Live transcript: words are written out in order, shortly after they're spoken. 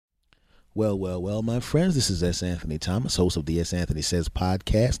Well, my friends, this is S. Anthony Thomas, host of the S. Anthony Says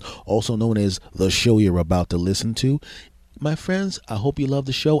podcast, also known as the show you're about to listen to. My friends, I hope you love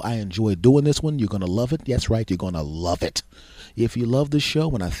the show. I enjoy doing this one. You're going to love it. That's right, you're going to love it. If you love the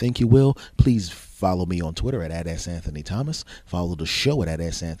show, and I think you will, please follow me on Twitter at S. Anthony Thomas. Follow the show at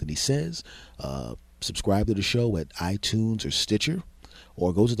S. Anthony Says. Subscribe to the show at iTunes or Stitcher.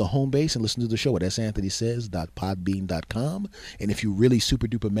 Or go to the home base and listen to the show at santhonysays.podbean.com. And if you really super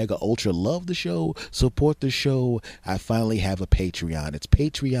duper mega ultra love the show, support the show, I finally have a Patreon. It's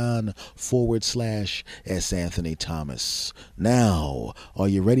Patreon.com/S. Anthony Thomas. Now, are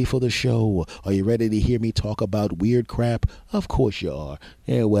you ready for the show? Are you ready to hear me talk about weird crap? Of course you are.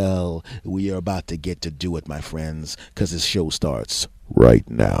 Yeah, well, we are about to get to do it, my friends, because this show starts right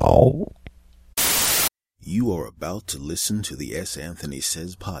now. You are about to listen to the S. Anthony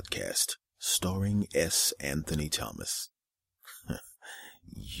Says podcast, starring S. Anthony Thomas.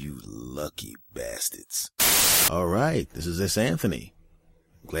 You lucky bastards. All right, this is S. Anthony.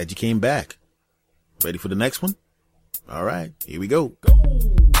 Glad you came back. Ready for the next one? All right, here we go. Go!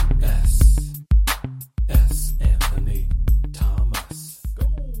 S. Anthony Thomas. Go!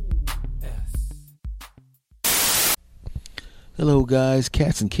 S. Hello, guys,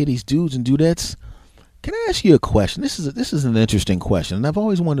 cats and kitties, dudes and dudettes. Can I ask you a question? This is an interesting question, and I've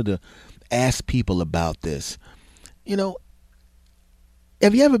always wanted to ask people about this. You know,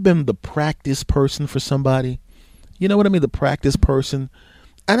 have you ever been the practice person for somebody? You know what I mean? The practice person.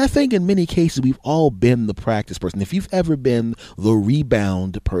 And I think in many cases, we've all been the practice person. If you've ever been the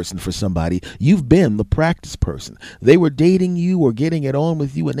rebound person for somebody, you've been the practice person. They were dating you or getting it on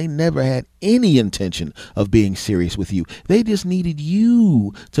with you, and they never had any intention of being serious with you. They just needed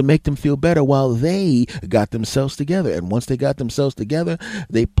you to make them feel better while they got themselves together. And once they got themselves together,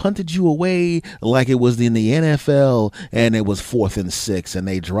 they punted you away like it was in the NFL and it was 4th and 6, and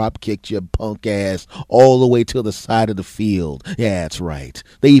they drop kicked your punk ass all the way to the side of the field. Yeah, that's right.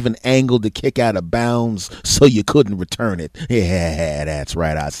 They even angled the kick out of bounds so you couldn't return it. Yeah, that's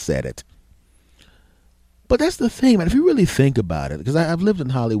right. I said it. But that's the thing, man. If you really think about it, because I've lived in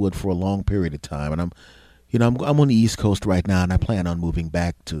Hollywood for a long period of time, and I'm on the East Coast right now, and I plan on moving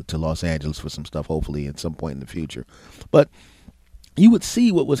back to Los Angeles for some stuff, hopefully at some point in the future. But you would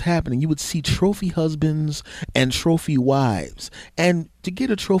see what was happening. You would see trophy husbands and trophy wives. And to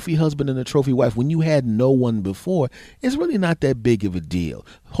get a trophy husband and a trophy wife when you had no one before is really not that big of a deal.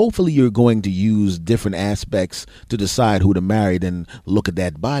 Hopefully you're going to use different aspects to decide who to marry than look at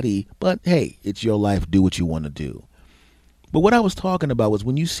that body. But hey, it's your life. Do what you want to do. But what I was talking about was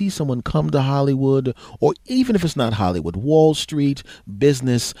when you see someone come to Hollywood, or even if it's not Hollywood, Wall Street,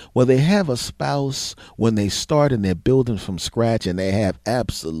 business, where they have a spouse when they start and they're building from scratch and they have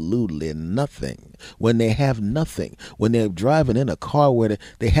absolutely nothing. When they have nothing. When they're driving in a car where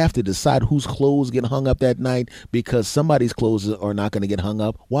they have to decide whose clothes get hung up that night because somebody's clothes are not going to get hung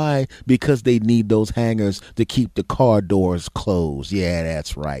up. Why? Because they need those hangers to keep the car doors closed. Yeah,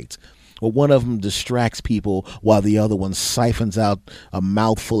 that's right. Well, one of them distracts people while the other one siphons out a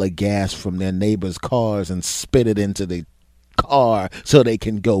mouthful of gas from their neighbor's cars and spit it into the car so they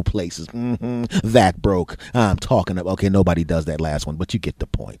can go places. That broke. I'm talking about, okay, nobody does that last one, but you get the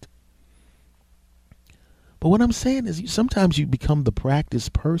point. But what I'm saying is sometimes you become the practice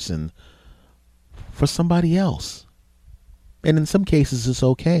person for somebody else. And in some cases, it's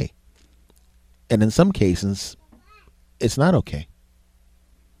okay. And in some cases, it's not okay.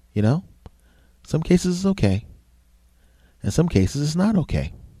 You know? Some cases it's okay. In some cases it's not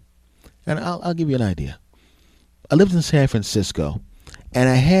okay. And I'll give you an idea. I lived in San Francisco, and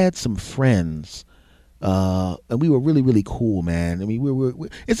I had some friends, and we were really, really cool, man. I mean, we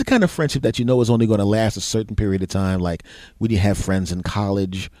it's the kind of friendship that you know is only going to last a certain period of time, like when you have friends in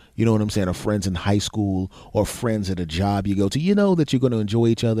college, you know what I'm saying, or friends in high school, or friends at a job you go to. You know that you're going to enjoy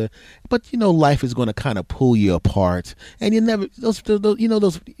each other, but you know life is going to kind of pull you apart, and you never,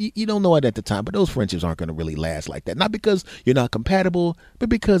 you don't know it at the time, but those friendships aren't going to really last like that. Not because you're not compatible, but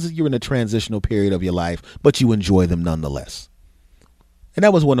because you're in a transitional period of your life, but you enjoy them nonetheless. And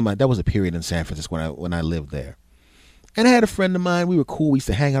that was a period in San Francisco when I lived there. And I had a friend of mine. We were cool. We used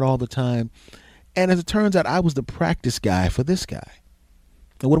to hang out all the time. And as it turns out, I was the practice guy for this guy.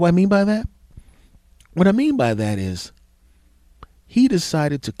 And what do I mean by that? What I mean by that is he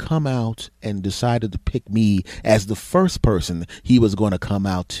decided to come out and decided to pick me as the first person he was going to come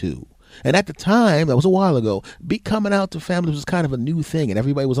out to. And at the time, that was a while ago, coming out to families was kind of a new thing. And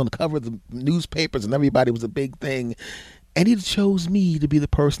everybody was on the cover of the newspapers and everybody was a big thing. And he chose me to be the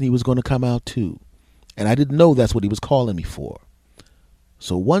person he was going to come out to. And I didn't know that's what he was calling me for.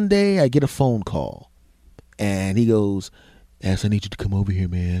 So one day I get a phone call. And he goes, "Ass, I need you to come over here,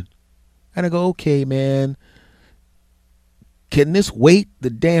 man." And I go, okay, man, can this wait?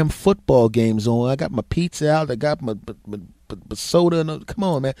 The damn football game's on. I got my pizza out. I got my soda. Come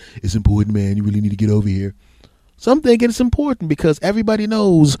on, man. It's important, man. You really need to get over here. So I'm thinking it's important because everybody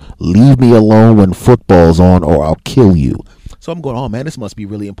knows, leave me alone when football's on or I'll kill you. So I'm going, oh, man, this must be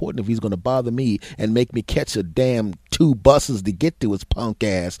really important if he's going to bother me and make me catch a damn 2 buses to get to his punk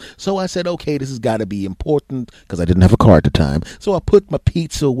ass. So I said, okay, this has got to be important because I didn't have a car at the time. So I put my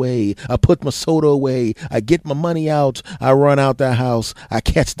pizza away. I put my soda away. I get my money out. I run out the house. I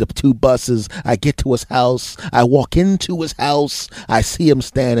catch the 2 buses. I get to his house. I walk into his house. I see him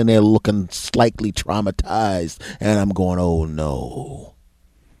standing there looking slightly traumatized. And I'm going, oh, no.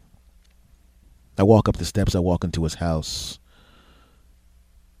 I walk up the steps. I walk into his house.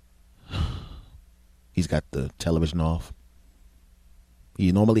 He's got the television off.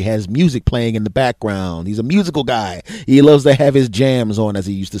 He normally has music playing in the background. He's a musical guy. He loves to have his jams on, as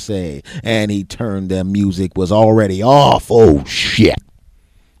he used to say. And he turned the music was already off. Oh, shit.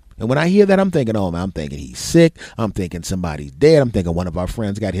 And when I hear that, I'm thinking, oh, man, I'm thinking he's sick. I'm thinking somebody's dead. I'm thinking one of our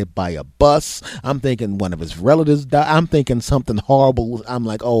friends got hit by a bus. I'm thinking one of his relatives died. I'm thinking something horrible. I'm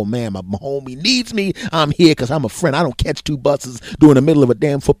like, oh, man, my homie needs me. I'm here because I'm a friend. I don't catch 2 buses during the middle of a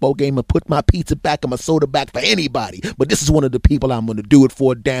damn football game and put my pizza back and my soda back for anybody. But this is one of the people I'm going to do it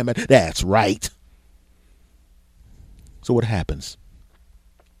for, damn it. That's right. So what happens?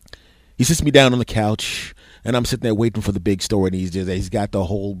 He sits me down on the couch. And I'm sitting there waiting for the big story, and he's got the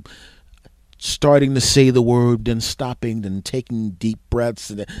whole starting to say the word, then stopping, then taking deep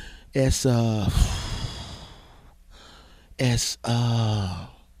breaths, and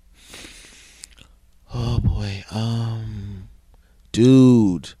oh boy,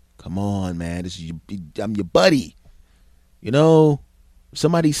 dude, come on, man, I'm your buddy, you know. If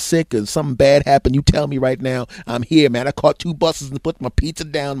somebody's sick or something bad happened, you tell me right now. I'm here, man. I caught 2 buses and put my pizza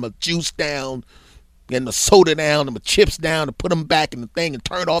down, my juice down, and the soda down and my chips down and put them back in the thing and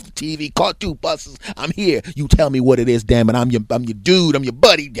turned off the TV, caught 2 buses. I'm here. You tell me what it is, damn it. I'm your dude. I'm your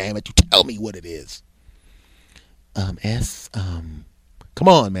buddy, damn it. You tell me what it is. Come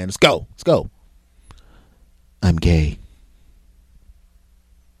on, man. Let's go. I'm gay.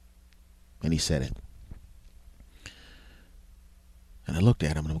 And he said it. And I looked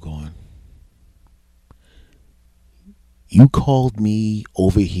at him and I'm going, you called me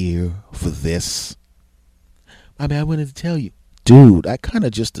over here for this? I mean, I wanted to tell you, dude, I kind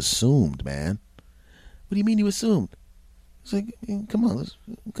of just assumed, man. What do you mean you assumed? It's like, come on.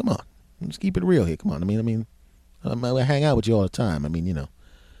 Let's keep it real here. Come on. I mean, I hang out with you all the time. I mean, you know,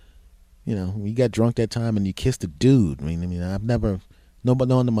 you got drunk that time and you kissed a dude. I mean, I've never, none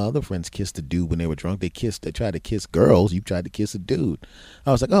of my other friends kissed a dude when they were drunk. They tried to kiss girls. You tried to kiss a dude.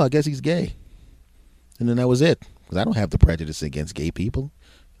 I was like, oh, I guess he's gay. And then that was it. Because I don't have the prejudice against gay people.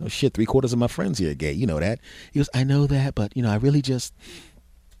 Oh, shit, 3/4 of my friends here are gay. You know that. He goes, I know that, but, I really just,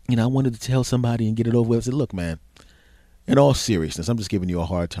 I wanted to tell somebody and get it over with. I said, look, man, in all seriousness, I'm just giving you a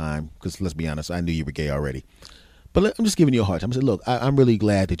hard time because, let's be honest, I knew you were gay already. But I'm just giving you a hard time. I said, look, I'm really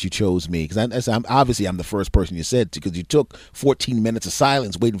glad that you chose me because I'm the first person you said to because you took 14 minutes of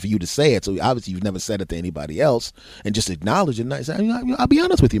silence waiting for you to say it. So obviously you've never said it to anybody else and just acknowledge it. And I said, I'll be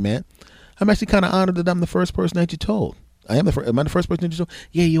honest with you, man. I'm actually kind of honored that I'm the first person that you told. Am I the first person that you told?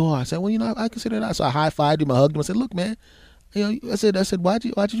 Yeah, you are. I said, well, I consider that. So I high-fived him, I hugged him. I said, look, man, I said, why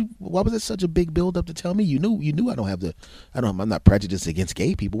was it such a big build-up to tell me? You knew I'm not prejudiced against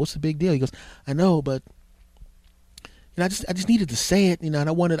gay people. What's the big deal? He goes, I know, but I just needed to say it, and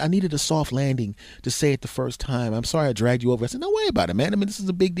I needed a soft landing to say it the first time. I'm sorry I dragged you over. I said, no worry about it, man. I mean, this is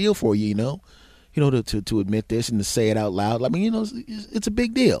a big deal for you, to admit this and to say it out loud. I mean, it's a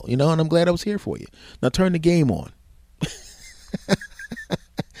big deal, and I'm glad I was here for you. Now turn the game on.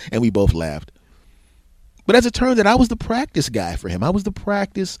 And we both laughed. But as it turns out, I was the practice guy for him. I was the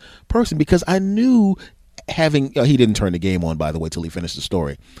practice person because I knew he didn't turn the game on, by the way, till he finished the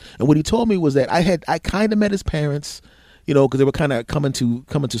story. And what he told me was that I kind of met his parents, because they were kind of coming to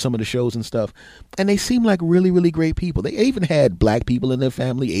some of the shows and stuff. And they seemed like really, really great people. They even had black people in their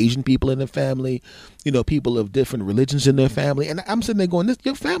family, Asian people in their family, people of different religions in their family. And I'm sitting there going,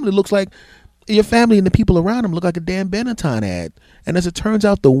 your family looks like, your family and the people around them look like a Dan Benetton ad. And as it turns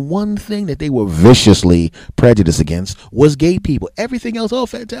out, the one thing that they were viciously prejudiced against was gay people. Everything else,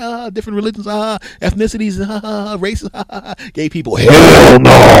 different religions, ethnicities, races, gay people, hell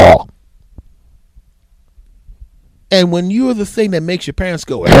no. And when you're the thing that makes your parents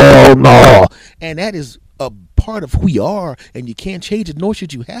go, hell no, and that is a part of who you are, and you can't change it, nor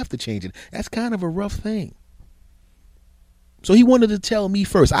should you have to change it, that's kind of a rough thing. So he wanted to tell me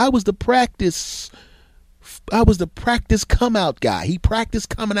first. I was the practice I was the practice come out guy. He practiced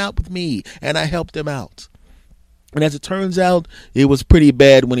coming out with me, and I helped him out. And as it turns out, it was pretty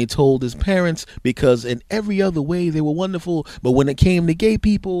bad when he told his parents, because in every other way they were wonderful, but when it came to gay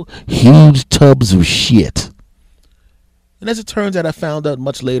people, huge tubs of shit. And as it turns out, I found out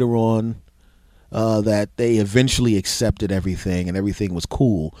much later on that they eventually accepted everything and everything was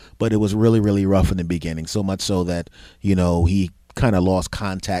cool, but it was really, really rough in the beginning, so much so that, he kind of lost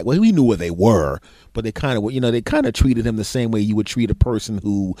contact. Well, we knew where they were, but they kind of treated him the same way you would treat a person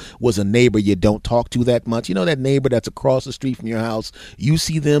who was a neighbor you don't talk to that much. That neighbor that's across the street from your house. You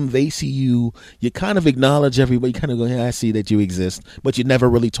see them, they see you. You kind of acknowledge everybody. You kind of go, yeah, I see that you exist, but you never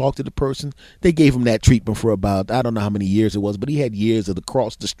really talk to the person. They gave him that treatment for about, I don't know how many years it was, but he had years of the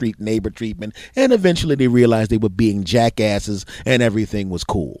cross the street neighbor treatment, and eventually they realized they were being jackasses and everything was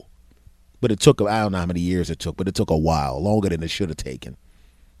cool. But it took, I don't know how many years it took, but it took a while, longer than it should have taken.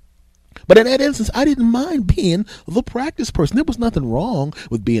 But in that instance, I didn't mind being the practice person. There was nothing wrong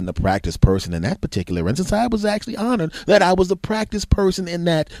with being the practice person in that particular instance. I was actually honored that I was the practice person in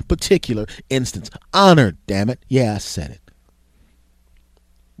that particular instance. Honored, damn it. Yeah, I said it.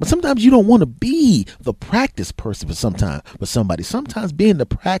 But sometimes you don't want to be the practice person for somebody. Sometimes being the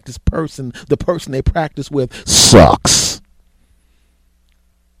practice person, the person they practice with, sucks.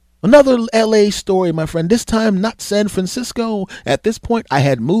 Another LA story, my friend. This time, not San Francisco. At this point, I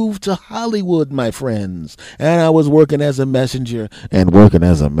had moved to Hollywood, my friends. And I was working as a messenger. And working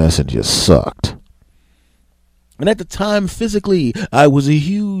as a messenger sucked. And at the time, physically, I was a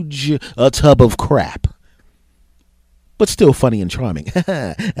huge tub of crap. But still funny and charming.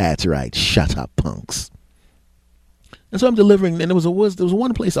 That's right. Shut up, punks. And so I'm delivering, and there was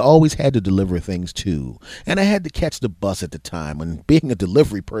one place I always had to deliver things to, and I had to catch the bus at the time. And being a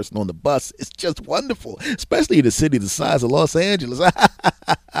delivery person on the bus is just wonderful, especially in a city the size of Los Angeles.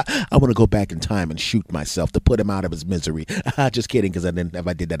 I want to go back in time and shoot myself to put him out of his misery. Just kidding, because if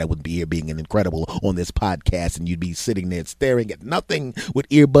I did that, I wouldn't be here being an incredible on this podcast, and you'd be sitting there staring at nothing with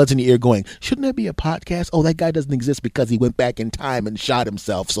earbuds in your ear going, shouldn't there be a podcast? Oh, that guy doesn't exist because he went back in time and shot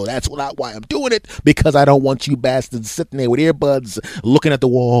himself. So that's why I'm doing it, because I don't want you bastards sitting there with earbuds, looking at the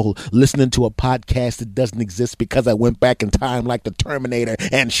wall, listening to a podcast that doesn't exist because I went back in time like the Terminator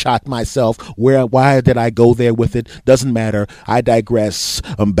and shot myself. Why did I go there with it? Doesn't matter. I digress.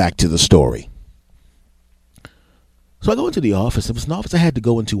 I'm back to the story. So I go into the office. It was an office I had to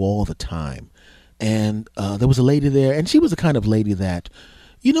go into all the time. And there was a lady there, and she was the kind of lady that,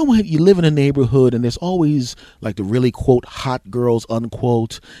 when you live in a neighborhood and there's always like the really, quote, hot girls,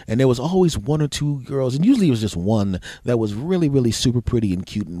 unquote, and there was always one or two girls, and usually it was just one that was really, really super pretty and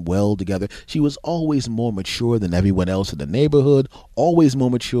cute and well together. She was always more mature than everyone else in the neighborhood, always more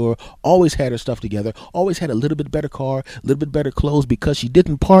mature, always had her stuff together, always had a little bit better car, a little bit better clothes. Because she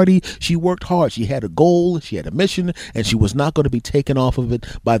didn't party, she worked hard. She had a goal, she had a mission, and she was not going to be taken off of it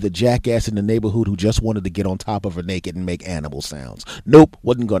by the jackass in the neighborhood who just wanted to get on top of her naked and make animal sounds. Nope.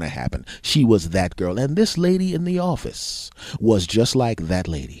 Wasn't going to happen. She was that girl. And this lady in the office was just like that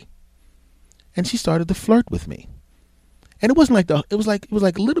lady. And she started to flirt with me. And it wasn't like it was like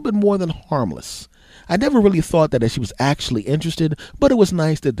a little bit more than harmless. I never really thought that she was actually interested, but it was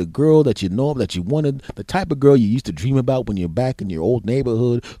nice that the girl that that you wanted, the type of girl you used to dream about when you're back in your old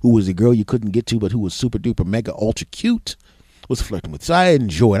neighborhood, who was a girl you couldn't get to, but who was super duper mega ultra cute, was flirting with. So I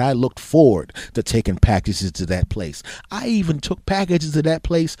enjoyed. I looked forward to taking packages to that place. I even took packages to that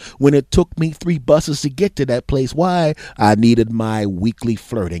place when it took me 3 buses to get to that place. Why? I needed my weekly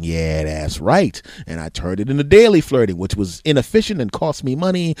flirting. Yeah, that's right. And I turned it into daily flirting, which was inefficient and cost me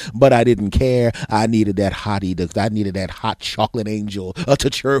money, but I didn't care. I needed that hottie. I needed that hot chocolate angel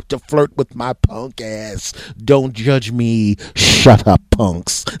to flirt with my punk ass. Don't judge me. Shut up,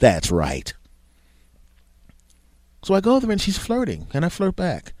 punks. That's right. So I go there and she's flirting, and I flirt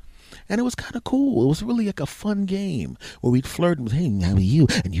back. And it was kind of cool. It was really like a fun game where we'd flirt and, hey, how are you?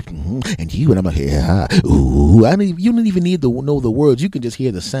 And you, and I'm like, yeah, ooh. You didn't even need to know the words. You can just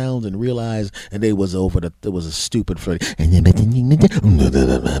hear the sounds and realize, and it was over. It was a stupid flirt.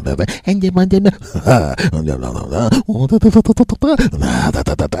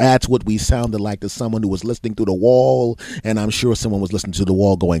 That's what we sounded like to someone who was listening through the wall. And I'm sure someone was listening to the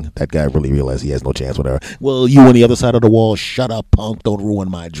wall going, that guy really realized he has no chance with her. Well, you on the other side of the wall, shut up, punk. Don't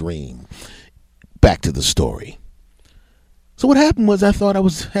ruin my dream. Back to the story. So what happened was I thought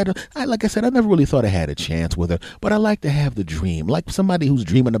like I said, I never really thought I had a chance with her, but I like to have the dream, like somebody who's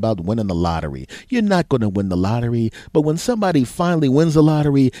dreaming about winning the lottery. You're not going to win the lottery, but when somebody finally wins the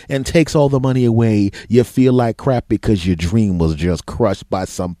lottery and takes all the money away, you feel like crap because your dream was just crushed by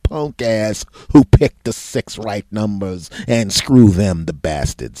some punk ass who picked the 6 right numbers, and screw them, the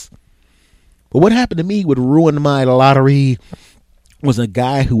bastards. But what happened to me would ruin my lottery was a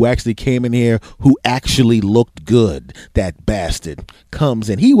guy who actually came in here who actually looked good. That bastard comes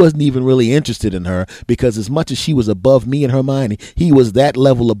in. He wasn't even really interested in her because as much as she was above me in her mind, he was that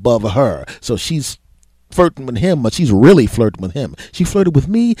level above her. So she's flirting with him, but she's really flirting with him. She flirted with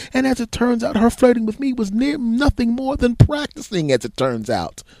me, and as it turns out, her flirting with me was near nothing more than practicing, as it turns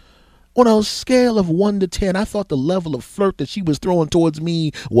out. On a scale of 1 to 10, I thought the level of flirt that she was throwing towards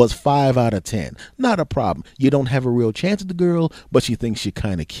me was 5 out of 10. Not a problem. You don't have a real chance at the girl, but she thinks you're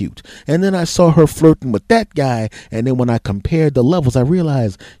kind of cute. And then I saw her flirting with that guy, and then when I compared the levels, I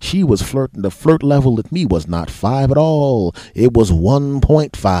realized she was flirting. The flirt level with me was not 5 at all. It was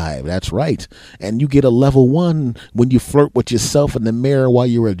 1.5. That's right. And you get a level 1 when you flirt with yourself in the mirror while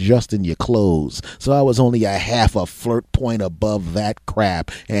you're adjusting your clothes. So I was only a half a flirt point above that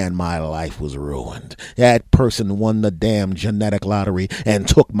crap, and my life was ruined. That person won the damn genetic lottery and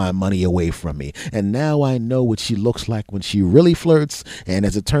took my money away from me. And now I know what she looks like when she really flirts. And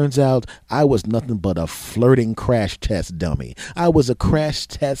as it turns out, I was nothing but a flirting crash test dummy. I was a crash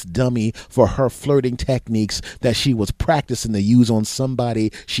test dummy for her flirting techniques that she was practicing to use on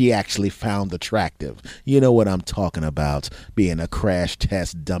somebody she actually found attractive. You know what I'm talking about, being a crash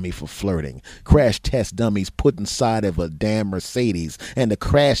test dummy for flirting. Crash test dummies put inside of a damn Mercedes, and the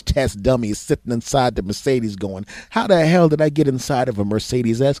crash test dummy is sitting inside the Mercedes going, how the hell did I get inside of a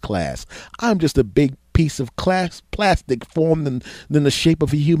Mercedes S-Class? I'm just a big piece of plastic formed in the shape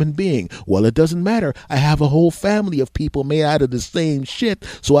of a human being. Well, it doesn't matter. I have a whole family of people made out of the same shit,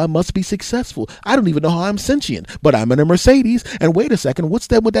 so I must be successful. I don't even know how I'm sentient, but I'm in a Mercedes. And wait a second, what's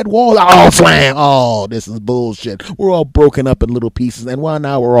that with that wall? Oh, slam! Oh, this is bullshit. We're all broken up in little pieces, and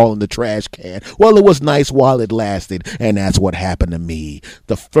now we're all in the trash can. Well, it was nice while it lasted, and that's what happened to me.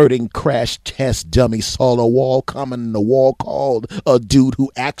 The flirting crash test dummy saw the wall coming, and the wall called a dude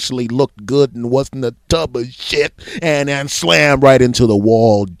who actually looked good and wasn't a tub of shit, and then slammed right into the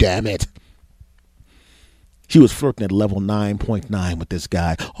wall, damn it. She was flirting at level 9.9 with this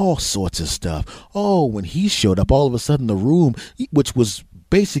guy, all sorts of stuff. Oh, when he showed up, all of a sudden the room, which was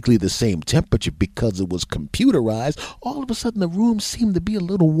basically the same temperature because it was computerized, all of a sudden the room seemed to be a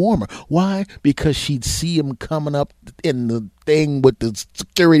little warmer. Why? Because she'd see him coming up in the thing with the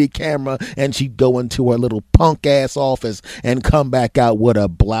security camera, and she'd go into her little punk ass office and come back out with a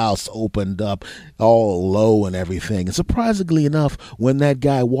blouse opened up all low and everything. And surprisingly enough, when that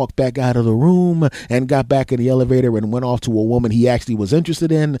guy walked back out of the room and got back in the elevator and went off to a woman he actually was interested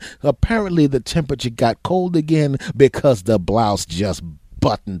in, apparently the temperature got cold again because the blouse just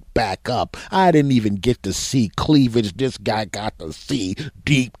buttoned back up. I didn't even get to see cleavage. This guy got to see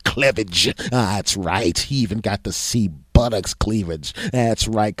deep cleavage. That's right. He even got to see buttocks cleavage. That's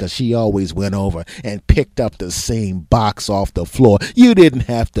right, because she always went over and picked up the same box off the floor. You didn't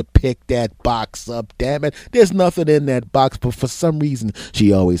have to pick that box up, damn it. There's nothing in that box, but for some reason,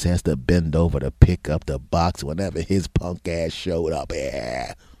 she always has to bend over to pick up the box whenever his punk ass showed up.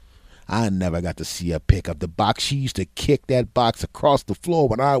 Yeah. I never got to see her pick up the box. She used to kick that box across the floor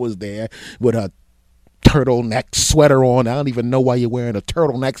when I was there with her turtleneck sweater on. I don't even know why you're wearing a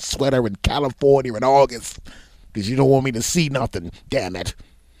turtleneck sweater in California in August, because you don't want me to see nothing. Damn it.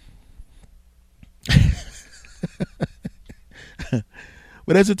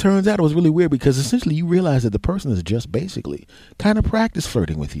 But as it turns out, it was really weird because essentially you realize that the person is just basically kind of practice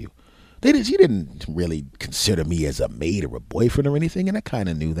flirting with you. She didn't really consider me as a mate or a boyfriend or anything, and I kind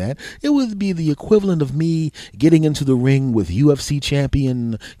of knew that. It would be the equivalent of me getting into the ring with UFC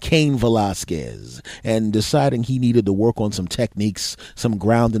champion Cain Velasquez and deciding he needed to work on some techniques, some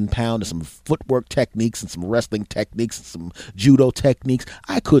ground and pound, and some footwork techniques, and some wrestling techniques, and some judo techniques.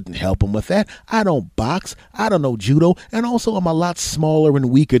 I couldn't help him with that. I don't box. I don't know judo. And also, I'm a lot smaller and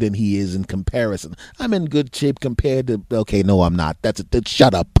weaker than he is in comparison. I'm in good shape compared to... Okay, no, I'm not.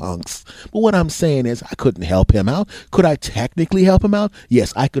 Shut up, punks. But what I'm saying is I couldn't help him out. Could I technically help him out?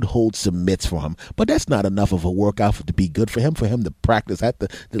 Yes, I could hold some mitts for him. But that's not enough of a workout to be good for him to practice at the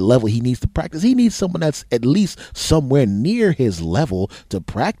level he needs to practice. He needs someone that's at least somewhere near his level to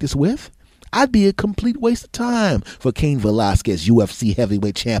practice with. I'd be a complete waste of time for Cain Velasquez, UFC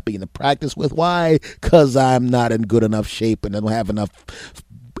heavyweight champion, to practice with. Why? Because I'm not in good enough shape and I don't have enough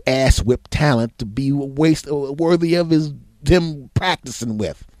ass whip talent to be worthy of him practicing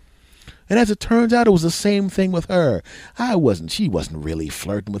with. And as it turns out, it was the same thing with her. She wasn't really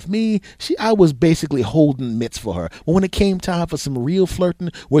flirting with me. I was basically holding mitts for her. But when it came time for some real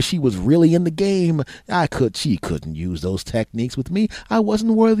flirting, where she was really in the game, she couldn't use those techniques with me. I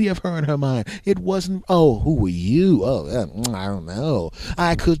wasn't worthy of her in her mind. It wasn't, who are you? I don't know.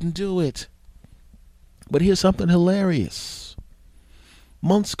 I couldn't do it. But here's something hilarious.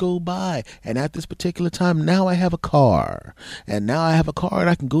 Months go by, and at this particular time, now I have a car. And now I have a car and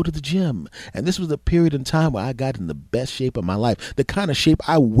I can go to the gym. And this was a period in time where I got in the best shape of my life. The kind of shape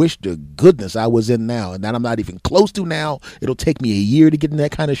I wish to goodness I was in now, and that I'm not even close to now. It'll take me a year to get in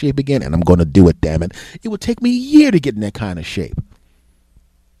that kind of shape again, and I'm going to do it, damn it. It would take me a year to get in that kind of shape.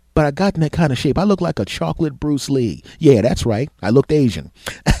 But I got in that kind of shape. I look like a chocolate Bruce Lee. Yeah, that's right. I looked Asian.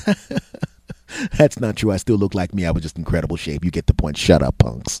 That's not true. I still look like me. I was just in incredible shape. You get the point. Shut up,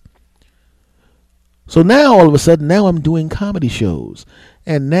 punks. So now, all of a sudden, now I'm doing comedy shows.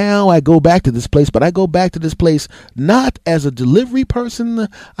 And now I go back to this place, but I go back to this place not as a delivery person.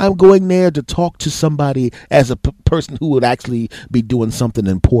 I'm going there to talk to somebody as a person who would actually be doing something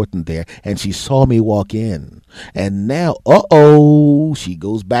important there. And she saw me walk in. And now, she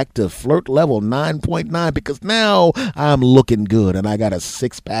goes back to flirt level 9.9 because now I'm looking good. And I got a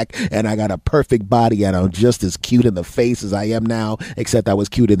six-pack and I got a perfect body and I'm just as cute in the face as I am now, except I was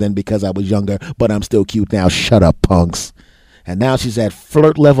cuter then because I was younger, but I'm still cute now. Shut up, punks. And now she's at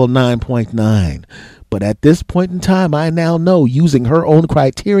flirt level 9.9. But at this point in time, I now know, using her own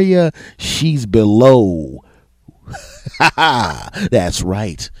criteria, she's below. That's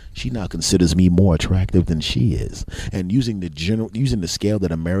right. She now considers me more attractive than she is. And using the scale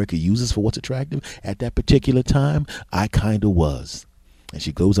that America uses for what's attractive, at that particular time, I kind of was. And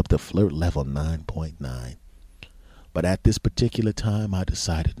she goes up to flirt level 9.9. But at this particular time, I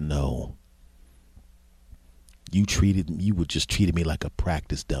decided no. You were just treating me like a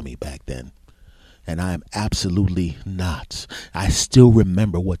practice dummy back then. And I am absolutely not. I still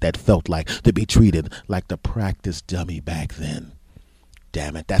remember what that felt like to be treated like the practice dummy back then.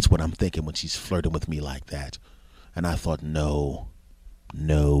 Damn it, that's what I'm thinking when she's flirting with me like that. And I thought, no.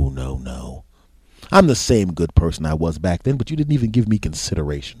 I'm the same good person I was back then, but you didn't even give me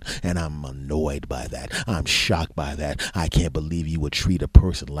consideration. And I'm annoyed by that. I'm shocked by that. I can't believe you would treat a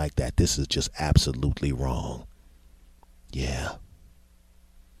person like that. This is just absolutely wrong. Yeah.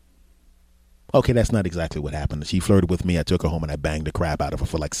 Okay, that's not exactly what happened. She flirted with me. I took her home and I banged the crap out of her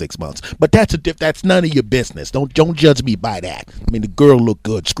for like 6 months. But that's none of your business. Don't judge me by that. I mean, the girl looked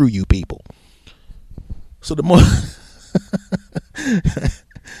good. Screw you people. So the more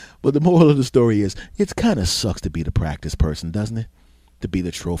but the moral of the story is, it kind of sucks to be the practice person, doesn't it? To be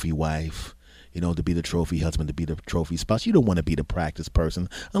the trophy wife. To be the trophy husband, to be the trophy spouse. You don't want to be the practice person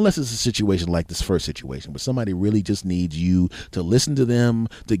unless it's a situation like this first situation where somebody really just needs you to listen to them,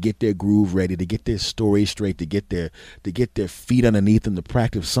 to get their groove ready, to get their story straight, to get their feet underneath them, to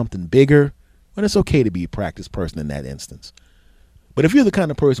practice something bigger. Well, it's okay to be a practice person in that instance. But if you're the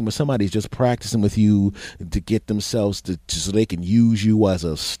kind of person where somebody's just practicing with you to get themselves so they can use you as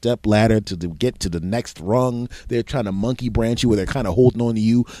a step ladder to get to the next rung, they're trying to monkey branch you, where they're kind of holding on to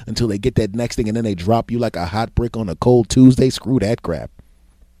you until they get that next thing, and then they drop you like a hot brick on a cold Tuesday. Screw that crap.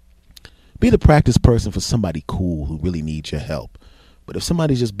 Be the practice person for somebody cool who really needs your help. But if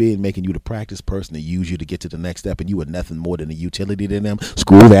somebody's just making you the practice person to use you to get to the next step, and you are nothing more than a utility to them,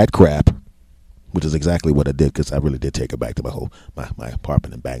 screw that crap. Which is exactly what I did, because I really did take her back to my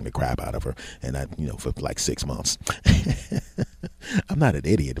apartment and bang the crap out of her, and for like 6 months. I'm not an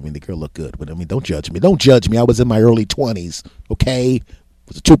idiot. I mean, the girl looked good, but I mean, don't judge me. Don't judge me. I was in my early 20s. Okay, I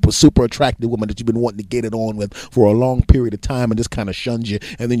was a super attractive woman that you've been wanting to get it on with for a long period of time, and just kind of shuns you.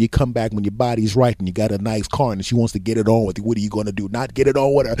 And then you come back when your body's right and you got a nice car, and she wants to get it on with you. What are you going to do? Not get it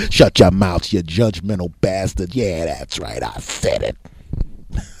on with her? Shut your mouth, you judgmental bastard. Yeah, that's right. I said it.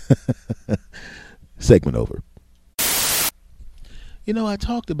 Segment over. I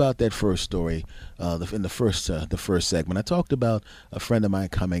talked about that first story in the first segment. I talked about a friend of mine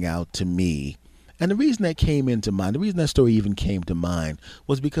coming out to me, and the reason that came into mind, the reason that story even came to mind,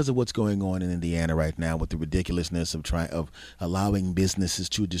 was because of what's going on in Indiana right now with the ridiculousness of allowing businesses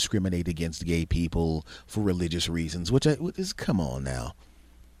to discriminate against gay people for religious reasons. Which is, come on now,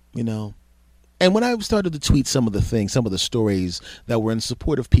 And when I started to tweet some of the stories that were in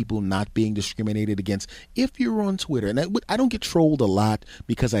support of people not being discriminated against, if you're on Twitter, and I don't get trolled a lot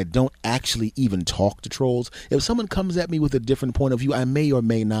because I don't actually even talk to trolls. If someone comes at me with a different point of view, I may or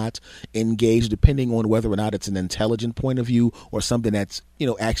may not engage, depending on whether or not it's an intelligent point of view or something that's,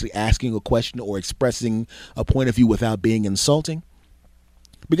 actually asking a question or expressing a point of view without being insulting.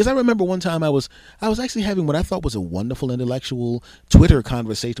 Because I remember one time I was actually having what I thought was a wonderful intellectual Twitter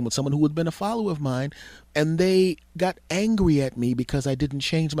conversation with someone who had been a follower of mine, and they got angry at me because I didn't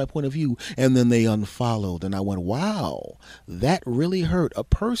change my point of view, and then they unfollowed, and I went, wow, that really hurt. A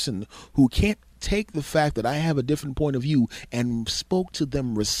person who can't take the fact that I have a different point of view and spoke to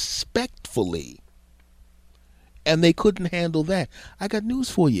them respectfully, and they couldn't handle that. I got news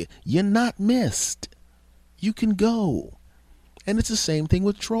for you. You're not missed. You can go. And it's the same thing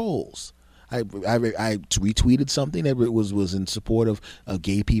with trolls. I retweeted something that was in support of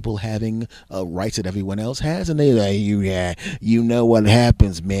gay people having rights that everyone else has, and they like, you know what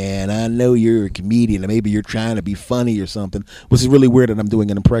happens, man. I know you're a comedian, and maybe you're trying to be funny or something, which is really weird that I'm doing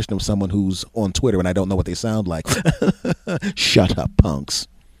an impression of someone who's on Twitter and I don't know what they sound like. Shut up, punks.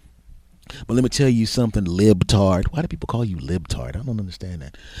 But let me tell you something, libtard. Why do people call you libtard? I don't understand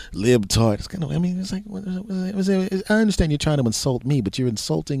that. Libtard. It's kind of, I mean, it's like, I understand you're trying to insult me, but you're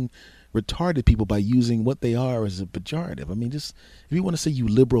insulting retarded people by using what they are as a pejorative. I mean, just if you want to say you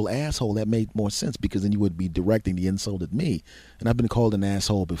liberal asshole, that made more sense because then you would be directing the insult at me. And I've been called an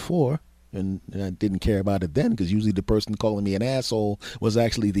asshole before, and I didn't care about it then because usually the person calling me an asshole was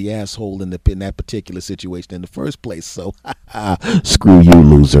actually the asshole in that particular situation in the first place. So, screw you,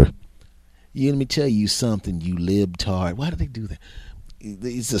 loser. Let me tell you something, you libtard. Why do they do that?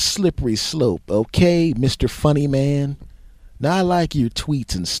 It's a slippery slope, okay, Mr. Funny Man? Now, I like your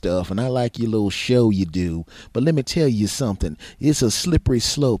tweets and stuff, and I like your little show you do, but let me tell you something. It's a slippery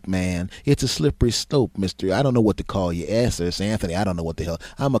slope, man. It's a slippery slope, mister. I don't know what to call you. It's Anthony. I don't know what the hell.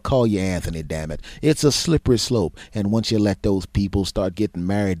 I'm going to call you Anthony, damn it. It's a slippery slope, and once you let those people start getting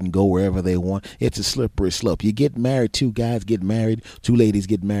married and go wherever they want, it's a slippery slope. You get married, two guys get married, two ladies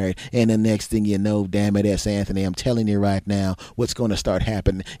get married, and the next thing you know, damn it, that's Anthony. I'm telling you right now, what's going to start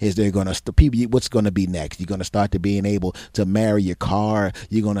happening is what's going to be next? You're going to start to being able to marry your car.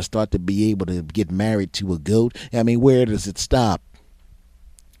 You're going to start to be able to get married to a goat. I mean, where does it stop?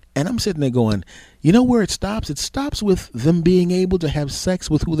 And I'm sitting there going, you know where it stops? It stops with them being able to have sex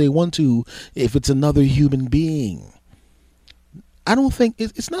with who they want to if it's another human being. I don't think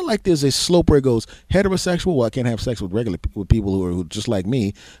it's not like there's a slope where it goes heterosexual. Well, I can't have sex with with people who are just like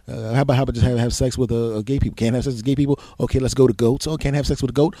me. How about just have sex with gay people? Can't have sex with gay people. Okay, let's go to goats. Oh, can't have sex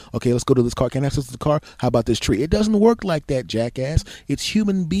with a goat. Okay, let's go to this car. Can't have sex with the car. How about this tree? It doesn't work like that, jackass. It's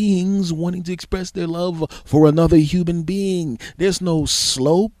human beings wanting to express their love for another human being. There's no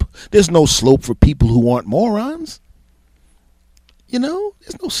slope. There's no slope for people who aren't morons. You know,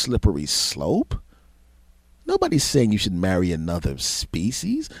 there's no slippery slope. Nobody's saying you should marry another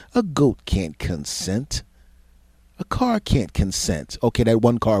species. A goat can't consent. A car can't consent. Okay, that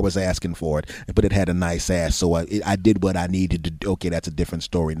one car was asking for it, but it had a nice ass, so I did what I needed to do. Okay, that's a different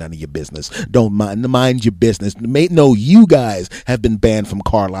story. None of your business. Don't mind your business. No, you guys have been banned from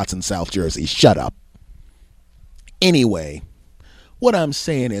car lots in South Jersey. Shut up. Anyway, what I'm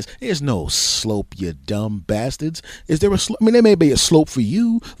saying is, there's no slope, you dumb bastards. Is there a slope? I mean, there may be a slope for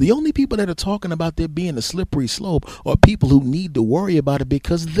you. The only people that are talking about there being a slippery slope are people who need to worry about it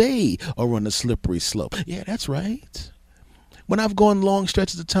because they are on a slippery slope. Yeah, that's right. When I've gone long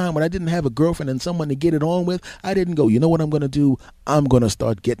stretches of time when I didn't have a girlfriend and someone to get it on with, I didn't go, you know what I'm going to do? I'm going to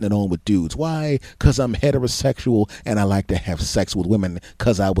start getting it on with dudes. Why? Because I'm heterosexual and I like to have sex with women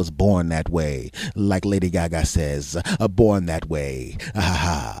because I was born that way. Like Lady Gaga says, born that way.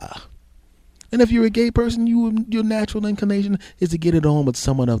 Ha. And if you're a gay person, your natural inclination is to get it on with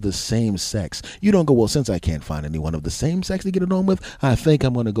someone of the same sex. You don't go, well, since I can't find anyone of the same sex to get it on with, I think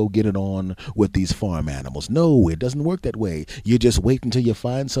I'm going to go get it on with these farm animals. No, it doesn't work that way. You just wait until you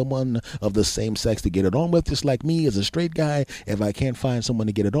find someone of the same sex to get it on with. Just like me as a straight guy, if I can't find someone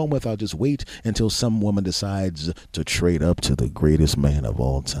to get it on with, I'll just wait until some woman decides to trade up to the greatest man of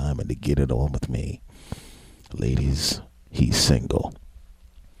all time and to get it on with me. Ladies, he's single.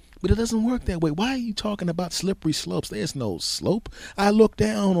 But it doesn't work that way. Why are you talking about slippery slopes? There's no slope. I look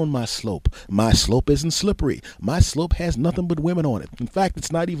down on my slope. My slope isn't slippery. My slope has nothing but women on it. In fact,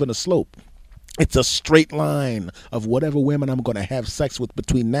 it's not even a slope. It's a straight line of whatever women I'm going to have sex with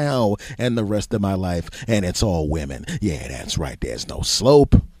between now and the rest of my life. And it's all women. Yeah, that's right. There's no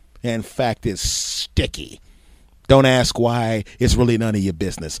slope. In fact, it's sticky. Don't ask why. It's really none of your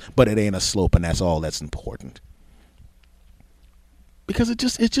business. But it ain't a slope, and that's all that's important. Because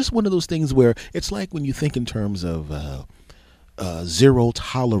it's just one of those things where it's like when you think in terms of zero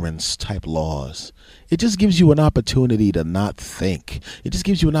tolerance type laws. It just gives you an opportunity to not think. It just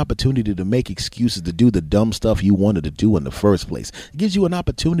gives you an opportunity to make excuses to do the dumb stuff you wanted to do in the first place. It gives you an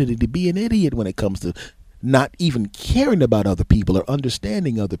opportunity to be an idiot when it comes to not even caring about other people or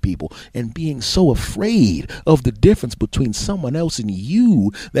understanding other people and being so afraid of the difference between someone else and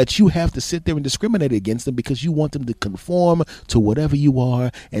you that you have to sit there and discriminate against them because you want them to conform to whatever you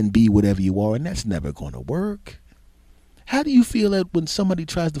are and be whatever you are, and that's never going to work. How do you feel that when somebody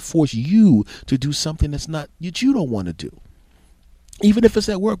tries to force you to do something that you don't want to do? Even if it's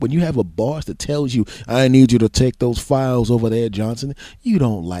at work, when you have a boss that tells you, I need you to take those files over there, Johnson, you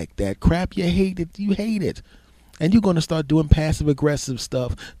don't like that crap. You hate it. You hate it. And you're going to start doing passive aggressive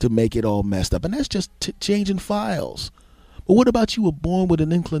stuff to make it all messed up. And that's just changing files. But what about you were born with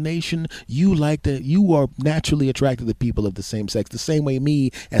an inclination? You like that. You are naturally attracted to people of the same sex, the same way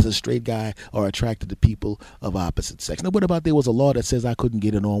me as a straight guy are attracted to people of opposite sex. Now, what about there was a law that says I couldn't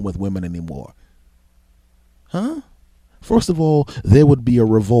get it on with women anymore? Huh? First of all, there would be a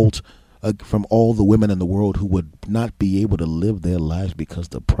revolt from all the women in the world who would not be able to live their lives because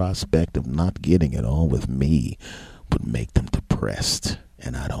the prospect of not getting it on with me would make them depressed.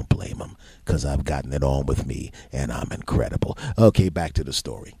 And I don't blame them because I've gotten it on with me and I'm incredible. Okay, back to the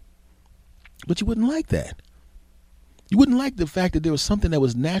story. But you wouldn't like that. You wouldn't like the fact that there was something that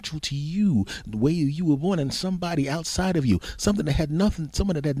was natural to you, the way you were born, and somebody outside of you, someone that had nothing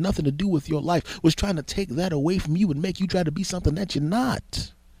to do with your life, was trying to take that away from you and make you try to be something that you're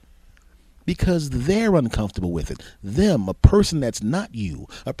not. Because they're uncomfortable with it. Them, a person that's not you,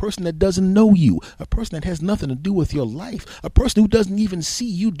 a person that doesn't know you, a person that has nothing to do with your life, a person who doesn't even see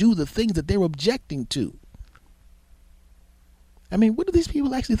you do the things that they're objecting to. I mean, what do these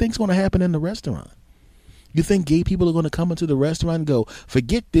people actually think is going to happen in the restaurant? You think gay people are going to come into the restaurant and go,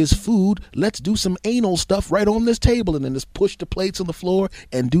 forget this food, let's do some anal stuff right on this table, and then just push the plates on the floor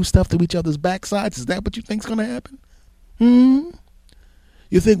and do stuff to each other's backsides? Is that what you think is going to happen?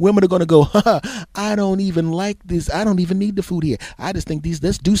 You think women are going to go, I don't even like this. I don't even need the food here. I just think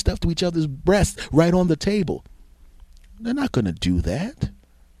let's do stuff to each other's breasts right on the table. They're not going to do that.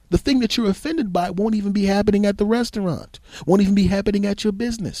 The thing that you're offended by won't even be happening at the restaurant, won't even be happening at your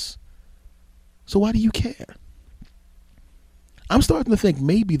business. So why do you care? I'm starting to think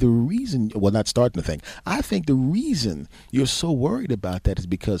maybe the reason, well, not starting to think, I think the reason you're so worried about that is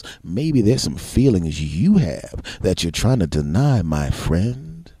because maybe there's some feelings you have that you're trying to deny, my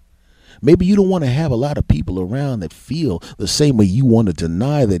friend. Maybe you don't want to have a lot of people around that feel the same way you want to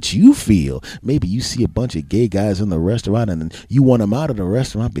deny that you feel. Maybe you see a bunch of gay guys in the restaurant and you want them out of the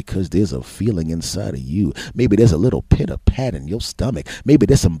restaurant because there's a feeling inside of you. Maybe there's a little pit-a-pat in your stomach. Maybe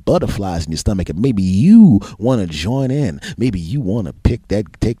there's some butterflies in your stomach, and maybe you want to join in. Maybe you want to take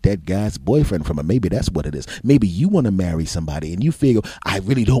that guy's boyfriend from him. Maybe that's what it is. Maybe you want to marry somebody and you feel, I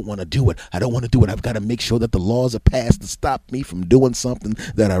really don't want to do it. I don't want to do it. I've got to make sure that the laws are passed to stop me from doing something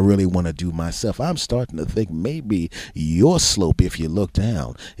that I really want to do myself. I'm starting to think maybe your slope, if you look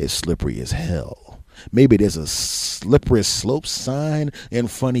down, is slippery as hell. Maybe there's a slippery slope sign in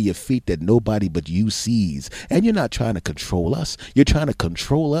front of your feet that nobody but you sees. And you're not trying to control us. You're trying to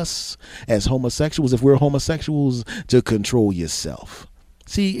control us as homosexuals, if we're homosexuals, to control yourself.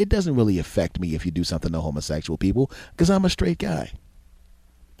 See, it doesn't really affect me if you do something to homosexual people because I'm a straight guy.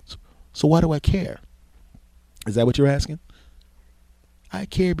 So why do I care? Is that what you're asking? I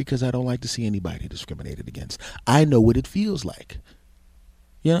care because I don't like to see anybody discriminated against. I know what it feels like.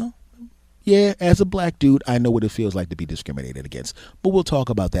 You know? Yeah, as a black dude, I know what it feels like to be discriminated against. But we'll talk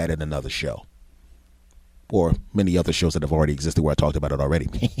about that in another show. Or many other shows that have already existed where I talked about it already.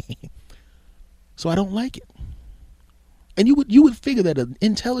 So I don't like it. And you would figure that an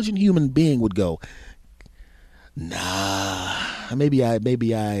intelligent human being would go, nah, maybe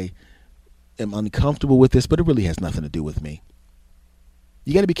I am uncomfortable with this, but it really has nothing to do with me.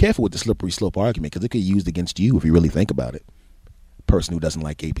 You got to be careful with the slippery slope argument because it could be used against you if you really think about it. Person who doesn't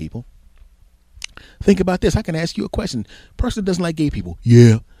like gay people. Think about this. I can ask you a question. Person who doesn't like gay people.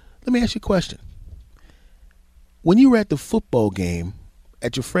 Yeah. Let me ask you a question. When you were at the football game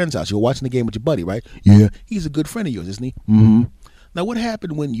at your friend's house, you were watching the game with your buddy, right? Yeah. He's a good friend of yours, isn't he? Mm-hmm. Now, what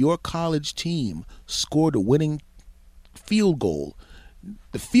happened when your college team scored a winning field goal?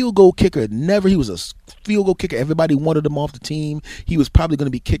 The field goal kicker he was a field goal kicker. Everybody wanted him off the team. He was probably going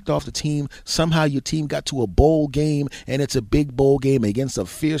to be kicked off the team. Somehow your team got to a bowl game, and it's a big bowl game against a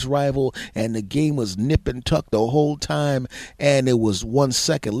fierce rival, and the game was nip and tuck the whole time, and it was 1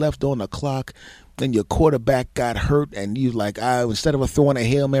 second left on the clock. Then your quarterback got hurt, and you like, instead of throwing a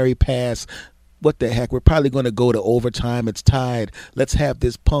Hail Mary pass, what the heck, we're probably going to go to overtime. It's tied. Let's have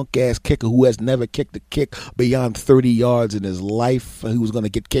this punk-ass kicker who has never kicked a kick beyond 30 yards in his life, who's going to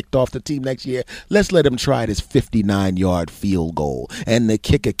get kicked off the team next year. Let's let him try this 59-yard field goal. And the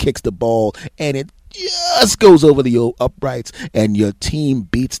kicker kicks the ball, and it just goes over the uprights, and your team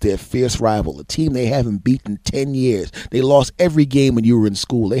beats their fierce rival, a team they haven't beaten in 10 years. They lost every game when you were in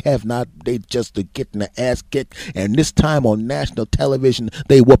school. They just are getting the ass kicked, and this time on national television,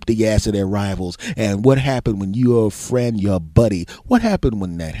 they whooped the ass of their rivals. And what happened when your friend, your buddy, what happened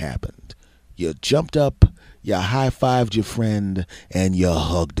when that happened? You jumped up, you high-fived your friend, and you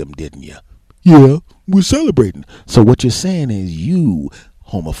hugged him, didn't you? Yeah, we're celebrating. So what you're saying is you,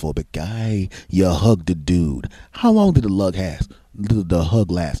 homophobic guy, you hugged the dude. How long did the hug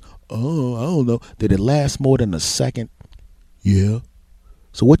last? Oh, I don't know. Did it last more than a second? Yeah.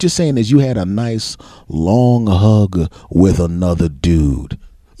 So what you're saying is you had a nice long hug with another dude.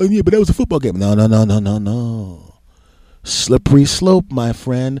 Oh, yeah, but that was a football game. No, no, no, no, no, no. Slippery slope, my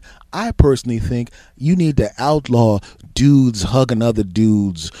friend. I personally think you need to outlaw dudes hugging other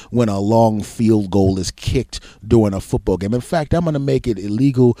dudes when a long field goal is kicked during a football game. In fact, I'm going to make it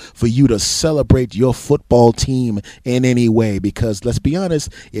illegal for you to celebrate your football team in any way, because let's be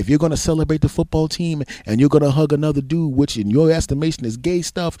honest, if you're going to celebrate the football team and you're going to hug another dude, which in your estimation is gay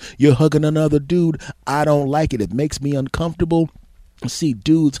stuff, you're hugging another dude, I don't like it. It makes me uncomfortable. See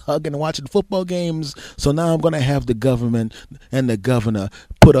dudes hugging and watching football games. So now I'm going to have the government and the governor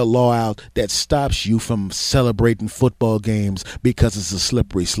put a law out that stops you from celebrating football games because it's a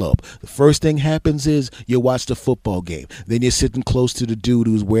slippery slope. The first thing happens is you watch the football game. Then you're sitting close to the dude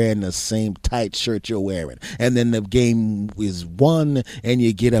who's wearing the same tight shirt you're wearing. And then the game is won and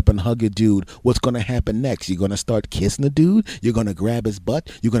you get up and hug a dude. What's going to happen next? You're going to start kissing the dude? You're going to grab his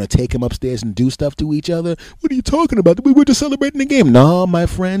butt? You're going to take him upstairs and do stuff to each other? What are you talking about? We were just celebrating the game. No, my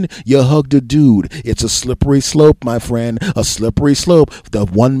friend, you hugged a dude. It's a slippery slope, my friend. A slippery slope. The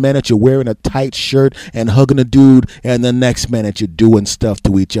 1 minute you're wearing a tight shirt and hugging a dude, and the next minute you're doing stuff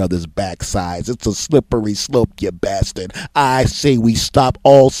to each other's backsides. It's a slippery slope, you bastard. I say we stop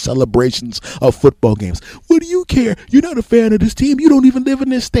all celebrations of football games. What do you care? You're not a fan of this team. You don't even live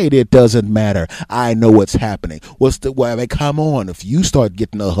in this state. It doesn't matter. I know what's happening. Come on. If you start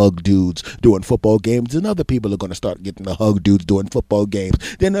getting to hug dudes doing football games, then other people are going to start getting to hug dudes doing football games.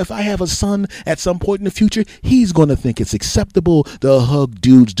 Then if I have a son at some point in the future, he's going to think it's acceptable to hug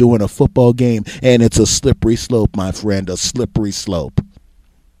dudes doing a football game, and it's a slippery slope, my friend, a slippery slope.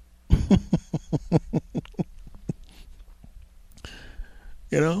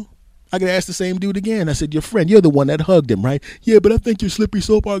 You know? I could ask the same dude again. I said, your friend, you're the one that hugged him, right? Yeah, but I think your slippery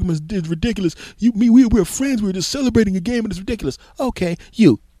slope argument is ridiculous. We're friends. We're just celebrating a game, and it's ridiculous. Okay,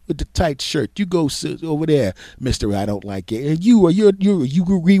 you with the tight shirt, you go sit over there, Mister. I don't like it. And you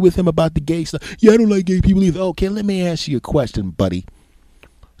agree with him about the gay stuff? Yeah, I don't like gay people either. Okay, let me ask you a question, buddy.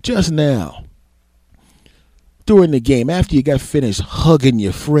 Just now, during the game, after you got finished hugging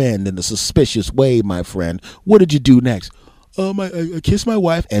your friend in a suspicious way, my friend, what did you do next? I kissed my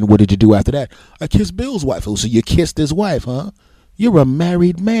wife. And what did you do after that? I kissed Bill's wife. Oh, so you kissed his wife, huh? You're a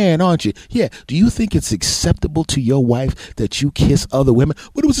married man, aren't you? Yeah. Do you think it's acceptable to your wife that you kiss other women?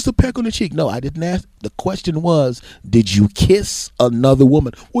 But it was just a peck on the cheek. No, I didn't ask. The question was, did you kiss another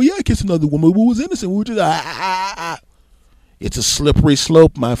woman? Well, yeah, I kissed another woman who was innocent. We were just, It's a slippery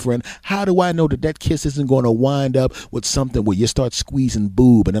slope, my friend. How do I know that kiss isn't going to wind up with something where you start squeezing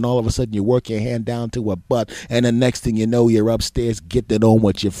boob, and then all of a sudden you work your hand down to her butt, and the next thing you know, you're upstairs getting it on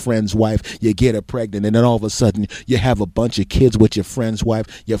with your friend's wife, you get her pregnant, and then all of a sudden you have a bunch of kids with your friend's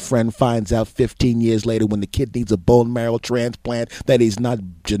wife. Your friend finds out 15 years later when the kid needs a bone marrow transplant that he's not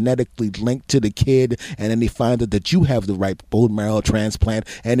genetically linked to the kid, and then he finds out that you have the right bone marrow transplant,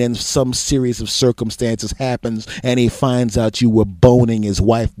 and then some series of circumstances happens, and he finds out you were boning his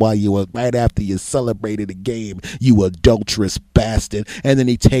wife while you were right after you celebrated a game, you adulterous bastard, and then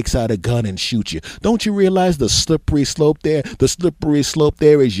he takes out a gun and shoots you. Don't you realize the slippery slope there? The slippery slope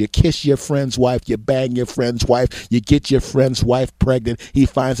there is you kiss your friend's wife, you bang your friend's wife, you get your friend's wife pregnant, he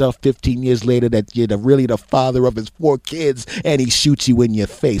finds out 15 years later that you're really the father of his 4 kids, and he shoots you in your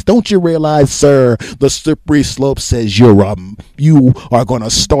face. Don't you realize, sir, the slippery slope says you are going to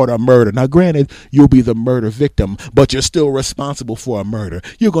start a murder. Now granted, you'll be the murder victim, but you're still responsible for a murder.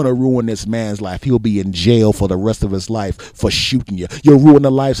 You're going to ruin this man's life. He'll be in jail for the rest of his life for shooting you. You'll ruin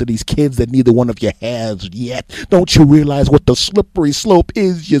the lives of these kids that neither one of you has yet. Don't you realize what the slippery slope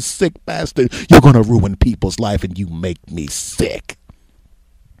is, you sick bastard? You're going to ruin people's life, and you make me sick.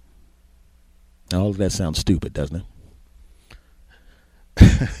 Now, all of that sounds stupid, doesn't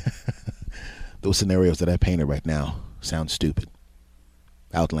it? Those scenarios that I painted right now sound stupid,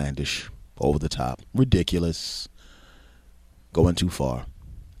 outlandish, over the top, ridiculous, going too far.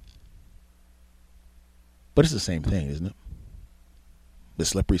 But it's the same thing, isn't it? The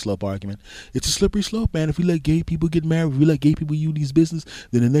slippery slope argument. It's a slippery slope, man. If we let gay people get married, if we let gay people use these business,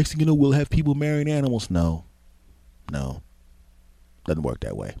 then the next thing you know, we'll have people marrying animals. No. Doesn't work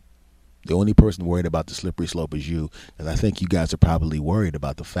that way. The only person worried about the slippery slope is you, and I think you guys are probably worried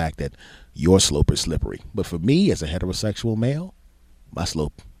about the fact that your slope is slippery. But for me, as a heterosexual male, my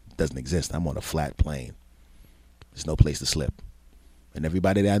slope doesn't exist. I'm on a flat plane. There's no place to slip. And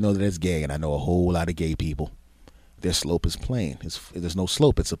everybody that I know that is gay, and I know a whole lot of gay people, their slope is plain. There's no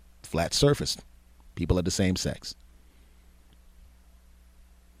slope. It's a flat surface. People are the same sex.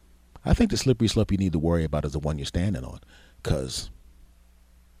 I think the slippery slope you need to worry about is the one you're standing on, because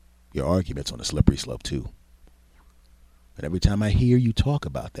your argument's on a slippery slope too. And every time I hear you talk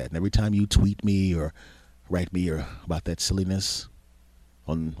about that, and every time you tweet me or write me or about that silliness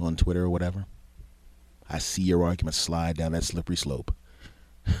on Twitter or whatever, I see your argument slide down that slippery slope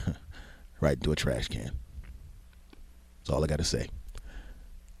right into a trash can. That's all I got to say.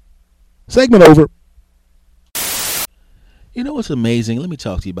 Segment over. You know what's amazing? Let me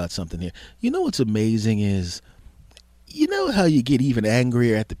talk to you about something here. You know what's amazing is, you know how you get even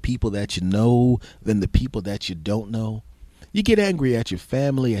angrier at the people that you know than the people that you don't know? You get angry at your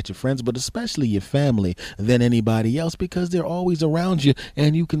family, at your friends, but especially your family than anybody else because they're always around you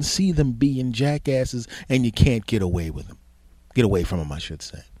and you can see them being jackasses and you can't get away with them. Get away from them, I should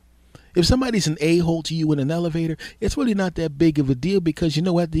say. If somebody's an a-hole to you in an elevator, it's really not that big of a deal because, you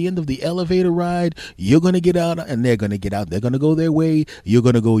know, at the end of the elevator ride, you're going to get out and they're going to get out. They're going to go their way. You're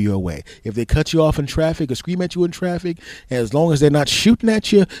going to go your way. If they cut you off in traffic or scream at you in traffic, as long as they're not shooting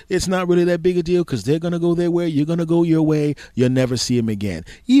at you, it's not really that big a deal because they're going to go their way. You're going to go your way. You'll never see them again.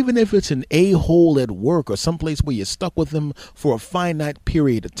 Even if it's an a-hole at work or someplace where you're stuck with them for a finite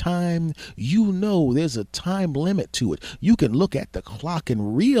period of time, you know there's a time limit to it. You can look at the clock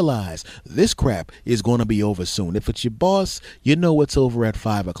and realize this crap is going to be over soon. If it's your boss, you know it's over at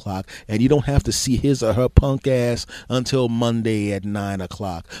 5 o'clock, and you don't have to see his or her punk ass until Monday at 9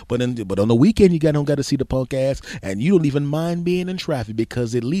 o'clock. But on the weekend, you don't got to see the punk ass, and you don't even mind being in traffic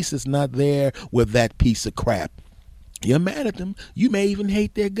because at least it's not there with that piece of crap. You're mad at them. You may even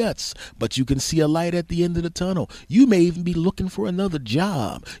hate their guts, but you can see a light at the end of the tunnel. You may even be looking for another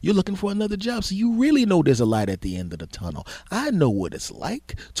job. You're looking for another job, so you really know there's a light at the end of the tunnel. I know what it's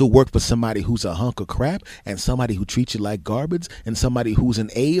like to work for somebody who's a hunk of crap and somebody who treats you like garbage and somebody who's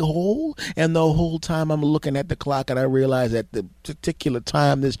an a-hole. And the whole time I'm looking at the clock and I realize at the particular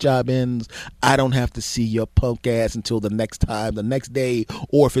time this job ends, I don't have to see your punk ass until the next time, the next day,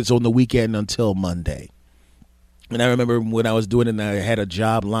 or if it's on the weekend until Monday. And I remember when I was doing it and I had a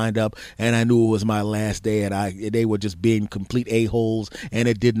job lined up and I knew it was my last day and they were just being complete a-holes and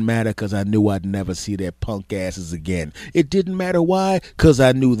it didn't matter because I knew I'd never see their punk asses again. It didn't matter why, because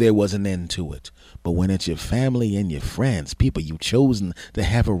I knew there was an end to it. But when it's your family and your friends, people you've chosen to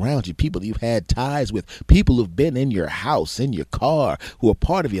have around you, people you've had ties with, people who've been in your house, in your car, who are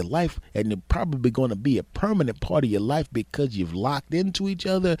part of your life, and they're probably going to be a permanent part of your life because you've locked into each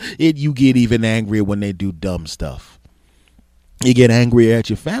other, you get even angrier when they do dumb stuff. You get angry at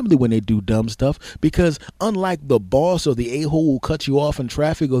your family when they do dumb stuff because unlike the boss or the a-hole who cut you off in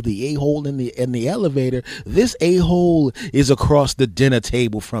traffic or the a-hole in the elevator, this a-hole is across the dinner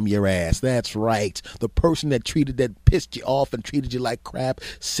table from your ass. That's right. The person that pissed you off and treated you like crap,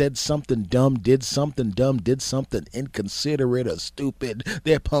 said something dumb, did something inconsiderate or stupid.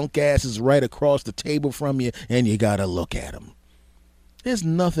 Their punk ass is right across the table from you and you got to look at them. There's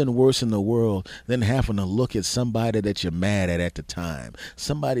nothing worse in the world than having to look at somebody that you're mad at the time.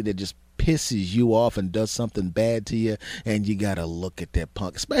 Somebody that just pisses you off and does something bad to you, and you got to look at that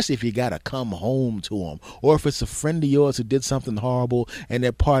punk, especially if you got to come home to them. Or if it's a friend of yours who did something horrible, and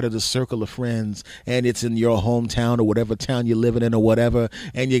they're part of the circle of friends, and it's in your hometown or whatever town you're living in or whatever,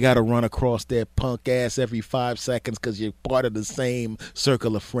 and you got to run across their punk ass every 5 seconds because you're part of the same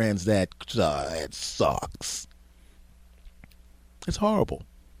circle of friends. That it sucks. It's horrible.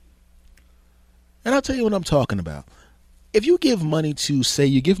 And I'll tell you what I'm talking about. If you give money to, say,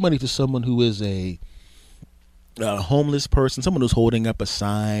 you give money to someone who is a homeless person, someone who's holding up a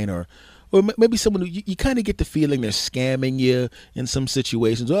sign, or maybe someone who you kind of get the feeling they're scamming you in some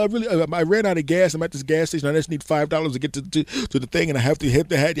situations. Oh, I ran out of gas. I'm at this gas station. I just need $5 to get to the thing, and I have to hit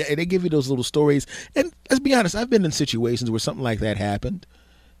the head. And they give you those little stories. And let's be honest, I've been in situations where something like that happened.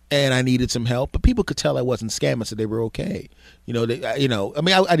 And I needed some help, but people could tell I wasn't scamming, so they were okay. I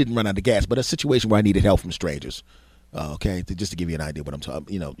didn't run out of gas, but a situation where I needed help from strangers. Just to give you an idea what I'm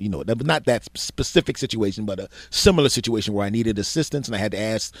talking, not that specific situation, but a similar situation where I needed assistance and I had to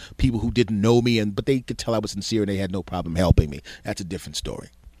ask people who didn't know me, but they could tell I was sincere and they had no problem helping me. That's a different story.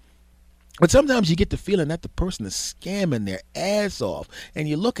 But sometimes you get the feeling that the person is scamming their ass off, and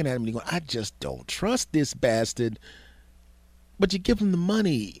you're looking at them and you're going, I just don't trust this bastard. But you give them the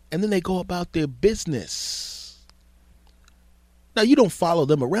money, and then they go about their business. Now, you don't follow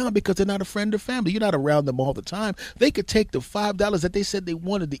them around because they're not a friend or family. You're not around them all the time. They could take the $5 that they said they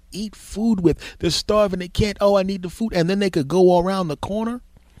wanted to eat food with. They're starving. They can't. Oh, I need the food. And then they could go around the corner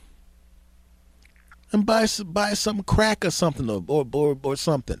and buy some crack or something or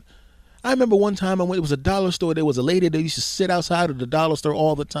something. I remember one time I went, it was a dollar store. There was a lady that used to sit outside of the dollar store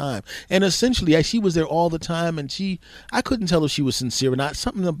all the time. And essentially, she was there all the time, and I couldn't tell if she was sincere or not.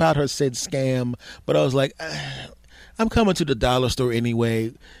 Something about her said scam, but I was like, I'm coming to the dollar store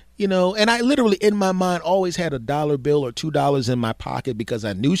anyway. And I literally in my mind always had $1 bill or $2 in my pocket because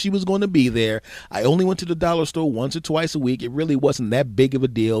I knew she was going to be there. I only went to the dollar store once or twice a week. It really wasn't that big of a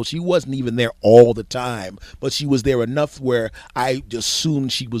deal. She wasn't even there all the time, but she was there enough where I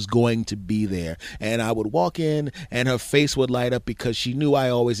assumed she was going to be there. And I would walk in and her face would light up because she knew I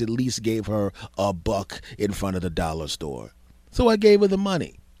always at least gave her $1 in front of the dollar store. So I gave her the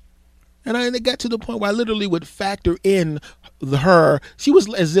money. And it got to the point where I literally would factor in her. She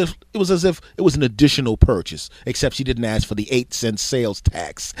was as if it was an additional purchase, except she didn't ask for the 8-cent sales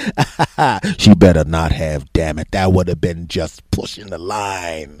tax. She better not have, damn it. That would have been just pushing the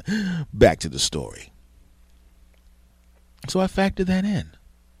line. Back to the story. So I factored that in.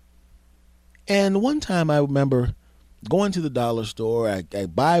 And one time I remember going to the dollar store. I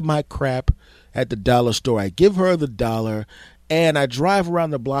buy my crap at the dollar store. I give her the $1. And I drive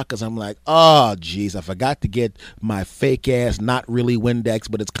around the block because I'm like, oh, geez, I forgot to get my fake ass, not really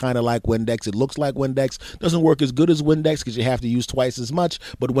Windex, but it's kind of like Windex. It looks like Windex. Doesn't work as good as Windex because you have to use twice as much,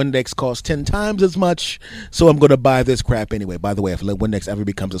 but Windex costs 10 times as much. So I'm going to buy this crap anyway. By the way, if Windex ever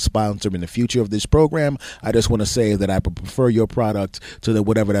becomes a sponsor in the future of this program, I just want to say that I prefer your product to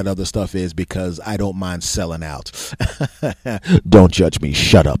whatever that other stuff is because I don't mind selling out. Don't judge me.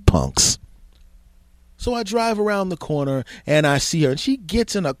 Shut up, punks. So I drive around the corner and I see her and she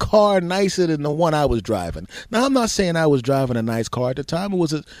gets in a car nicer than the one I was driving. Now, I'm not saying I was driving a nice car at the time. It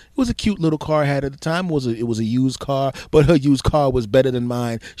was a cute little car I had at the time. It was a used car, but her used car was better than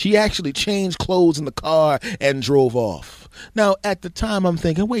mine. She actually changed clothes in the car and drove off. Now, at the time, I'm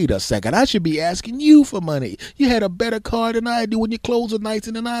thinking, wait a second, I should be asking you for money. You had a better car than I do and your clothes are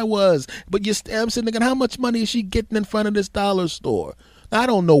nicer than I was. But I'm sitting thinking, how much money is she getting in front of this dollar store? I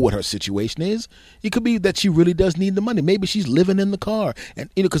don't know what her situation is. It could be that she really does need the money. Maybe she's living in the car, and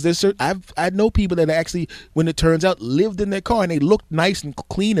because there's I know people that actually, when it turns out, lived in their car and they looked nice and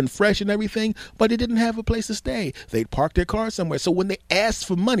clean and fresh and everything, but they didn't have a place to stay. They'd park their car somewhere. So when they asked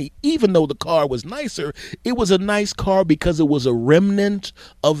for money, even though the car was nicer, it was a nice car because it was a remnant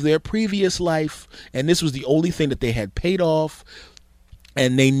of their previous life, and this was the only thing that they had paid off.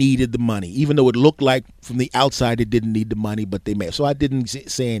 And they needed the money, even though it looked like from the outside it didn't need the money, but they may. So I didn't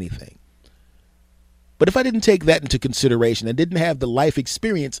say anything. But if I didn't take that into consideration and didn't have the life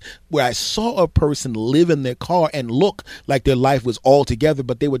experience where I saw a person live in their car and look like their life was all together,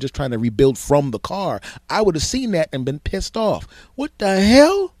 but they were just trying to rebuild from the car, I would have seen that and been pissed off. What the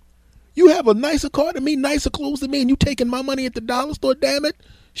hell? You have a nicer car than me, nicer clothes than me, and you taking my money at the dollar store, damn it?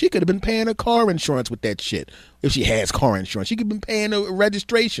 She could have been paying her car insurance with that shit. If she has car insurance, she could have been paying a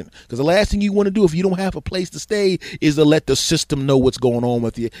registration. Because the last thing you want to do if you don't have a place to stay is to let the system know what's going on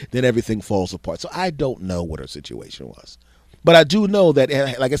with you. Then everything falls apart. So I don't know what her situation was. But I do know that,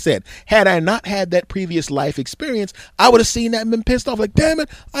 like I said, had I not had that previous life experience, I would have seen that and been pissed off. Like, damn it,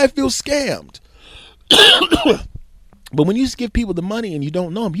 I feel scammed. But when you just give people the money and you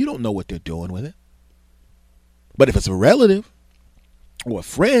don't know them, you don't know what they're doing with it. But if it's a relative or a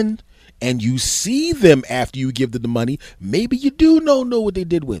friend, and you see them after you give them the money, maybe you do know what they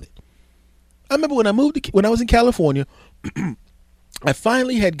did with it. I remember when I was in California, I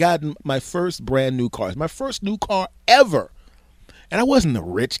finally had gotten my first brand new car. It was my first new car ever. And I wasn't a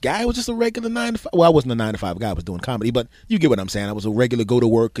rich guy. I was just a regular 9 to 5. Well, I wasn't a 9 to 5 guy. I was doing comedy, but you get what I'm saying. I was a regular go to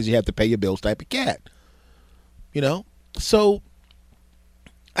work because you have to pay your bills type of cat. So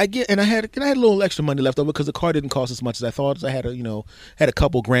I had a little extra money left over because the car didn't cost as much as I thought. So I had a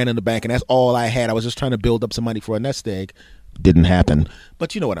couple grand in the bank, and that's all I had. I was just trying to build up some money for a nest egg. Didn't happen,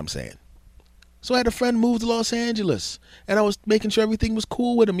 but you know what I'm saying. So I had a friend move to Los Angeles, and I was making sure everything was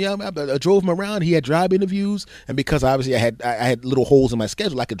cool with him. Yeah, I drove him around. He had job interviews, and because obviously I had little holes in my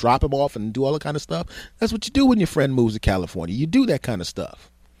schedule, I could drop him off and do all that kind of stuff. That's what you do when your friend moves to California. You do that kind of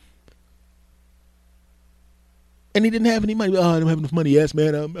stuff. And he didn't have any money. Oh, I don't have enough money. Yes,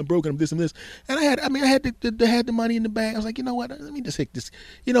 man, I'm broke. I'm this and this. And I had the money in the bank. I was like, you know what? Let me just hit this.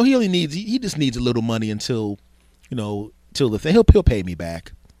 He just needs a little money until the thing. He'll pay me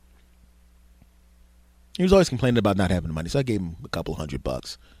back. He was always complaining about not having the money, so I gave him a couple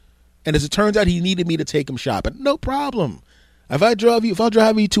 $100. And as it turns out, he needed me to take him shopping. No problem. If I'll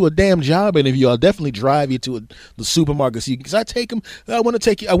drive you to a damn job interview, I'll definitely drive you to the supermarket. Because I wanted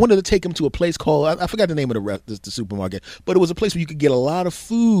to take him to a place called, I forgot the name of the supermarket, but it was a place where you could get a lot of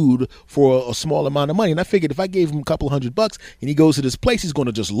food for a small amount of money. And I figured if I gave him a couple $100 and he goes to this place, he's going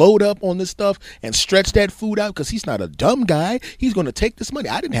to just load up on this stuff and stretch that food out because he's not a dumb guy. He's going to take this money.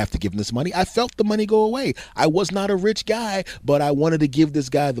 I didn't have to give him this money. I felt the money go away. I was not a rich guy, but I wanted to give this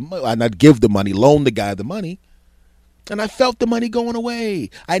guy the money. Not give the money, loan the guy the money. And I felt the money going away.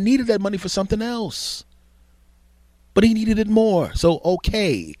 I needed that money for something else. but he needed it more. So,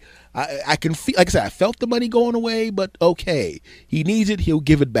 okay. I can feel, like I said, I felt the money going away, but okay. He needs it. He'll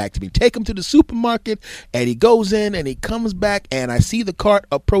give it back to me. Take him to the supermarket, and he goes in, and he comes back, and I see the cart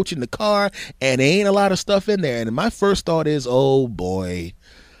approaching the car, and there ain't a lot of stuff in there. And my first thought is, oh boy.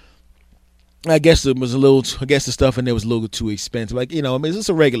 I guess the stuff in there was a little too expensive. Like, I mean, it's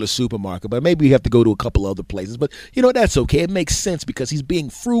a regular supermarket, but maybe you have to go to a couple other places. But, that's okay. It makes sense because he's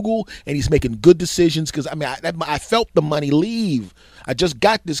being frugal and he's making good decisions. Because, I mean, I felt the money leave. I just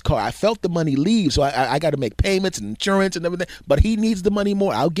got this car. I felt the money leave. So I got to make payments and insurance and everything. But he needs the money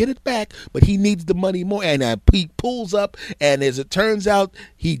more. I'll get it back, but he needs the money more. And he pulls up, and as it turns out,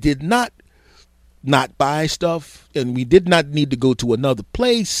 he did not buy stuff, and we did not need to go to another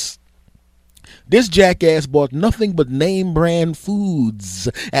place. This jackass bought nothing but name brand foods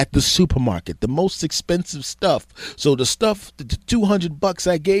at the supermarket, the most expensive stuff. So the stuff, the $200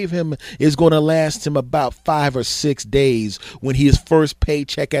 I gave him is going to last him about 5 or 6 days, when his first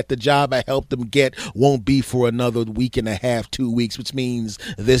paycheck at the job I helped him get won't be for another week and a half, 2 weeks, which means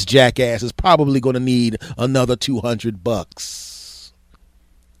this jackass is probably going to need another $200.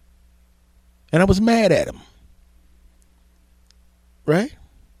 And I was mad at him. Right?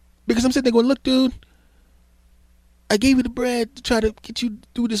 Because I'm sitting there going, look, dude, I gave you the bread to try to get you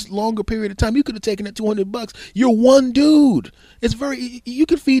through this longer period of time. You could have taken that $200. You're one dude. You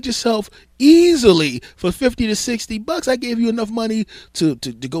can feed yourself easily for 50 to 60 bucks. I gave you enough money to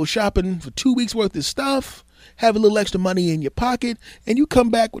go shopping for 2 weeks worth of stuff, have a little extra money in your pocket, and you come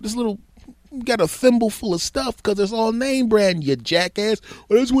back with this you got a thimble full of stuff because it's all name brand, you jackass.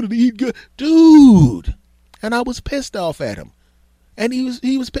 Well, I just wanted to eat good. Dude. And I was pissed off at him. And he was,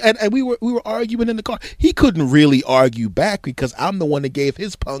 and we were arguing in the car. He couldn't really argue back because I'm the one that gave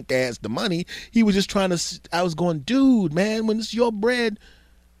his punk ass the money. He was just trying to. I was going, dude, man, when it's your bread.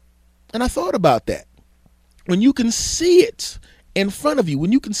 And I thought about that. When you can see it in front of you,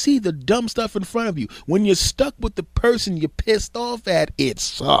 when you can see the dumb stuff in front of you, when you're stuck with the person you're pissed off at, it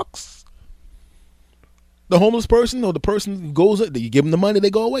sucks. The homeless person or the person who goes, you give them the money, they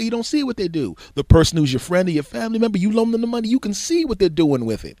go away. You don't see what they do. The person who's your friend or your family member, you loan them the money, you can see what they're doing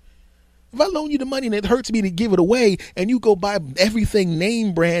with it. If I loan you the money and it hurts me to give it away, and you go buy everything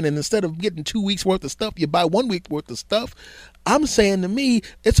name brand, and instead of getting 2 weeks worth of stuff, you buy 1 week worth of stuff, I'm saying to me,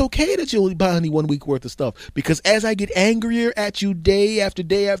 it's okay that you only buy only 1 week worth of stuff, because as I get angrier at you day after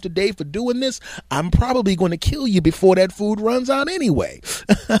day after day for doing this, I'm probably going to kill you before that food runs out anyway.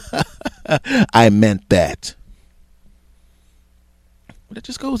 I meant that. But it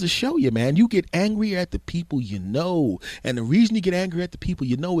just goes to show you, man, you get angrier at the people you know. And the reason you get angry at the people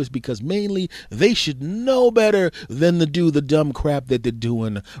you know is because mainly they should know better than to do the dumb crap that they're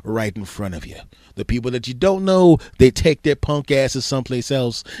doing right in front of you. The people that you don't know, they take their punk asses someplace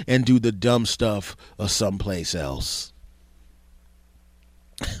else and do the dumb stuff someplace else.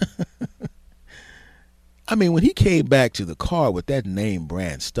 I mean, when he came back to the car with that name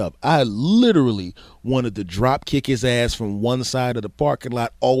brand stuff, I literally wanted to drop kick his ass from one side of the parking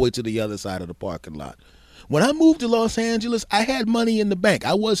lot all the way to the other side of the parking lot. When I moved to Los Angeles, I had money in the bank.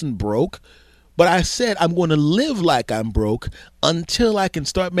 I wasn't broke, but I said I'm going to live like I'm broke until I can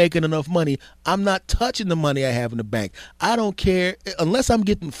start making enough money. I'm not touching the money I have in the bank. I don't care unless I'm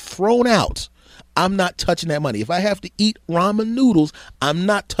getting thrown out. I'm not touching that money. If I have to eat ramen noodles, I'm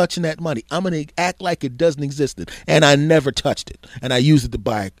not touching that money. I'm going to act like it doesn't exist. And I never touched it. And I used it to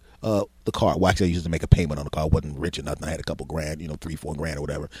buy the car. Well, actually, I used it to make a payment on the car. I wasn't rich or nothing. I had a couple grand, $3-4 grand or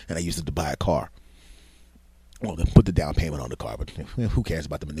whatever. And I used it to buy a car. Well, then put the down payment on the car. But who cares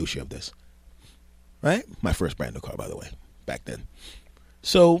about the minutiae of this? Right? My first brand new car, by the way, back then.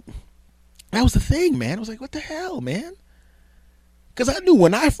 So that was the thing, man. I was like, what the hell, man? Because I knew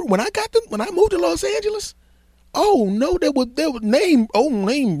when I moved to Los Angeles, oh no, there was name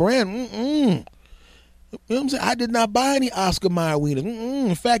brand. You know what I'm saying? I did not buy any Oscar Mayer wieners.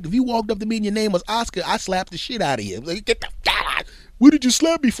 In fact, if you walked up to me and your name was Oscar, I slapped the shit out of you. Like, get the fuck. What did you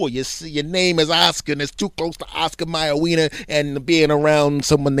slap me for? Your name is Oscar, and it's too close to Oscar Mayer wiener, and being around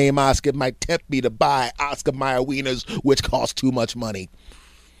someone named Oscar might tempt me to buy Oscar Mayer wieners, which cost too much money.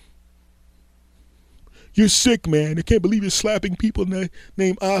 You're sick, man. I can't believe you're slapping people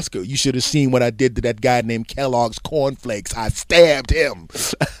named Oscar. You should have seen what I did to that guy named Kellogg's Cornflakes. I stabbed him.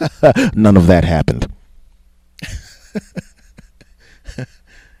 None of that happened.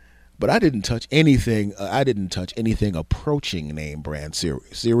 But I didn't touch anything. I didn't touch anything approaching name brand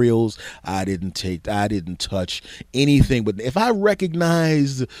cereals. I didn't touch anything. But if I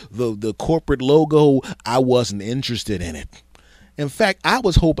recognized the corporate logo, I wasn't interested in it. In fact, I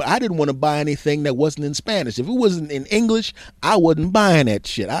was hoping I didn't want to buy anything that wasn't in Spanish. If it wasn't in English, I wasn't buying that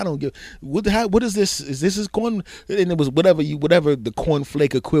shit. I don't give. What is this? Is this corn? And it was whatever the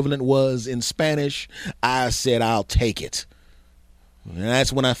cornflake equivalent was in Spanish. I said I'll take it. And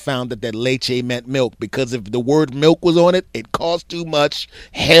that's when I found that leche meant milk, because if the word milk was on it, it cost too much.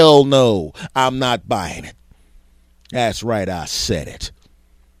 Hell no, I'm not buying it. That's right, I said it.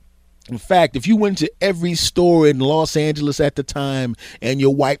 In fact, if you went to every store in Los Angeles at the time and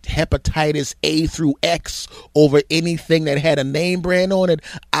you wiped hepatitis A through X over anything that had a name brand on it,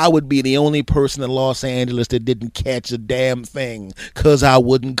 I would be the only person in Los Angeles that didn't catch a damn thing, because I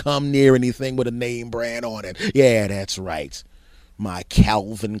wouldn't come near anything with a name brand on it. Yeah, that's right. My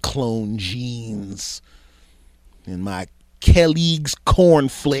Calvin Clone jeans and my Kellogg's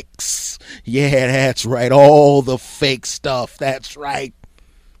cornflakes. Yeah, that's right. All the fake stuff. That's right.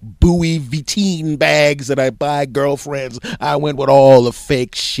 Bowie Vuitton bags that I buy girlfriends. I went with all the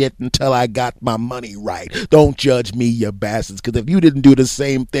fake shit until I got my money right. Don't judge me, you bastards, because if you didn't do the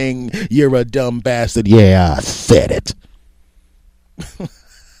same thing, you're a dumb bastard. Yeah, I said it.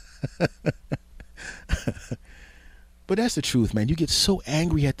 But that's the truth, man. You get so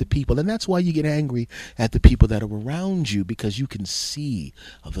angry at the people, and that's why you get angry at the people that are around you, because you can see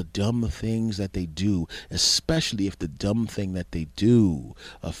the dumb things that they do, especially if the dumb thing that they do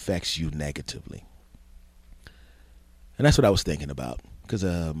affects you negatively. And that's what I was thinking about, because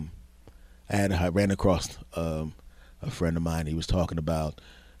I ran across a friend of mine. He was talking about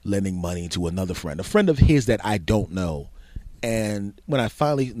lending money to another friend, a friend of his that I don't know. And when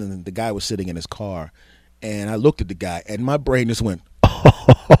the guy was sitting in his car, and I looked at the guy, and my brain just went, oh,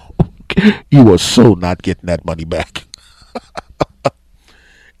 you are so not getting that money back.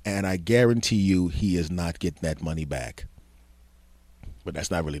 And I guarantee you he is not getting that money back. But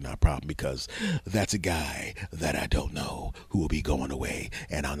that's not really my problem, because that's a guy that I don't know who will be going away,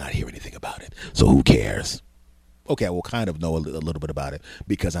 and I'll not hear anything about it. So who cares? Okay, I will kind of know a little bit about it,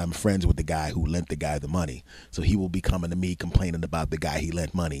 because I'm friends with the guy who lent the guy the money. So he will be coming to me complaining about the guy he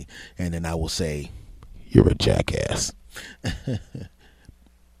lent money, and then I will say, you're a jackass.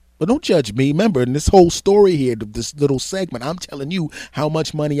 But don't judge me. Remember, in this whole story here, this little segment, I'm telling you how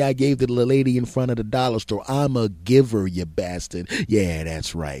much money I gave to the lady in front of the dollar store. I'm a giver, you bastard. Yeah,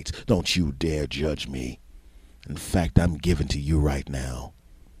 that's right. Don't you dare judge me. In fact, I'm giving to you right now.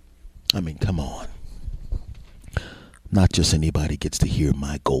 I mean, come on. Not just anybody gets to hear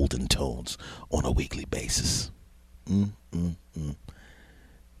my golden tones on a weekly basis.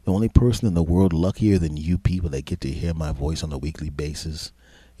 The only person in the world luckier than you people that get to hear my voice on a weekly basis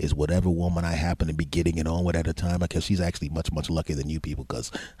is whatever woman I happen to be getting it on with at a time, because she's actually much, much luckier than you people,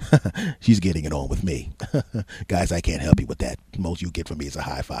 because she's getting it on with me. Guys, I can't help you with that. Most you get from me is a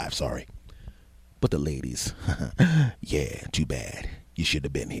high five, sorry. But the ladies, yeah, too bad. You should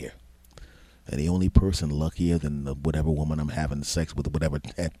have been here. And the only person luckier than whatever woman I'm having sex with, whatever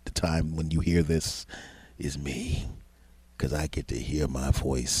at the time when you hear this, is me. Because I get to hear my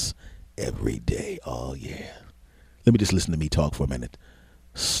voice every day. Oh, yeah. Let me just listen to me talk for a minute.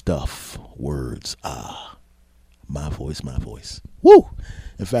 Stuff, words, my voice, my voice. Woo!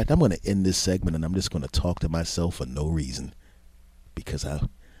 In fact, I'm going to end this segment and I'm just going to talk to myself for no reason. Because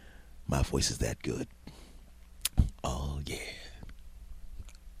my voice is that good. Oh, yeah.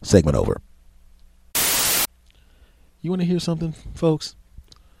 Segment over. You want to hear something, folks?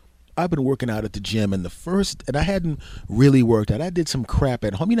 I've been working out at the gym, and I hadn't really worked out. I did some crap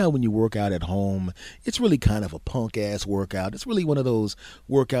at home. You know, when you work out at home, it's really kind of a punk-ass workout. It's really one of those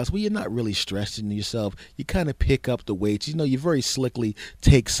workouts where you're not really stressing yourself. You kind of pick up the weights. You know, you very slickly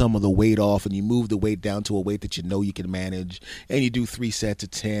take some of the weight off, and you move the weight down to a weight that you know you can manage, and you do 3 sets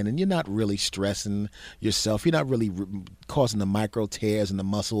of 10, and you're not really stressing yourself. You're not really causing the micro tears in the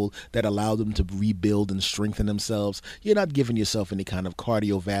muscle that allow them to rebuild and strengthen themselves. You're not giving yourself any kind of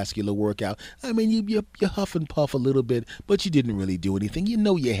cardiovascular workout. I mean, you huff and puff a little bit, but you didn't really do anything. You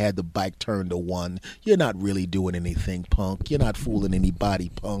know you had the bike turned to 1. You're not really doing anything, punk. You're not fooling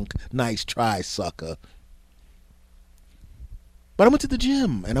anybody, punk. Nice try, sucker. But I went to the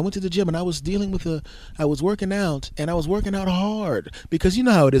gym, and I was I was working out, and I was working out hard, because you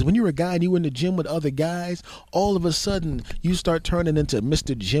know how it is. When you're a guy and you're in the gym with other guys, all of a sudden you start turning into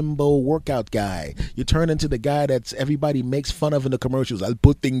Mr. Jimbo workout guy. You turn into the guy that's everybody makes fun of in the commercials. I'll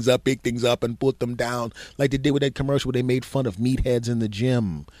put things up, big things up, and put them down, like they did with that commercial where they made fun of meatheads in the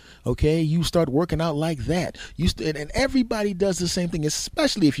gym. Okay, you start working out like that. And everybody does the same thing,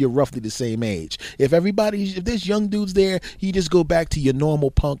 especially if you're roughly the same age. If there's young dudes there, you just go back to your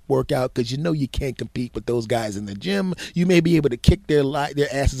normal punk workout because you know you can't compete with those guys in the gym. You may be able to kick their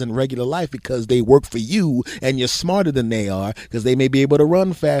asses in regular life because they work for you and you're smarter than they are because they may be able to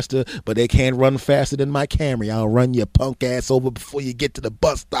run faster, but they can't run faster than my Camry. I'll run your punk ass over before you get to the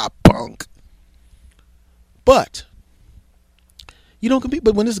bus stop, punk. But you don't compete.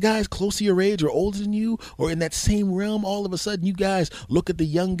 But when this guy's close to your age or older than you or in that same realm, all of a sudden you guys look at the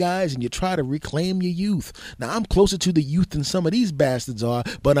young guys and you try to reclaim your youth. Now, I'm closer to the youth than some of these bastards are,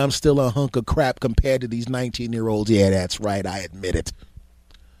 but I'm still a hunk of crap compared to these 19-year-olds. Yeah, that's right. I admit it.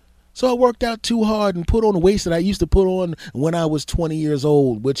 So I worked out too hard and put on weights that I used to put on when I was 20 years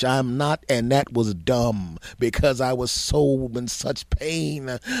old, which I'm not, and that was dumb because I was so in such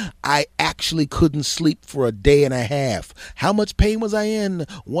pain. I actually couldn't sleep for a day and a half. How much pain was I in?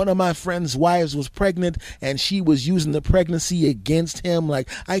 One of my friend's wives was pregnant, and she was using the pregnancy against him. Like,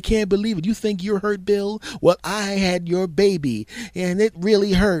 I can't believe it. You think you're hurt, Bill? Well, I had your baby, and it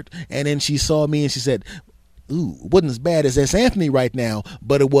really hurt. And then she saw me and she said, ooh, it wasn't as bad as S. Anthony right now,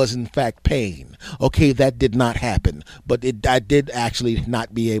 but it was in fact pain. Okay, that did not happen, but I did actually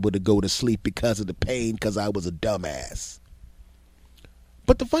not be able to go to sleep because of the pain because I was a dumbass.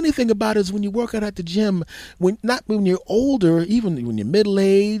 But the funny thing about it is when you work out at the gym, when you're older, even when you're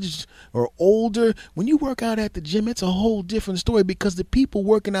middle-aged or older, when you work out at the gym, it's a whole different story because the people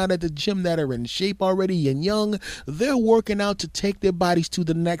working out at the gym that are in shape already and young, they're working out to take their bodies to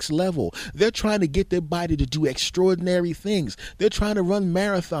the next level. They're trying to get their body to do extraordinary things. They're trying to run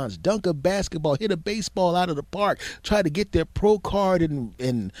marathons, dunk a basketball, hit a baseball out of the park, try to get their pro card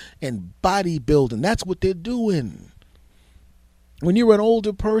in bodybuilding. That's what they're doing. When you're an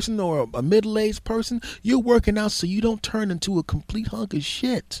older person or a middle-aged person, you're working out so you don't turn into a complete hunk of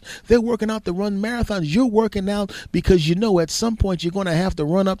shit. They're working out to run marathons. You're working out because you know at some point you're going to have to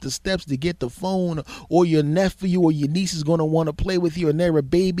run up the steps to get the phone, or your nephew or your niece is going to want to play with you and they're a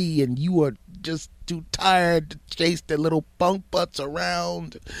baby and you are just too tired to chase their little punk butts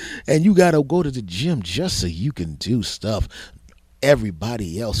around. And you got to go to the gym just so you can do stuff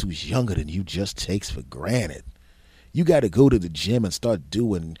everybody else who's younger than you just takes for granted. You got to go to the gym and start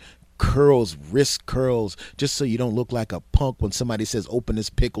doing curls, wrist curls, just so you don't look like a punk when somebody says open this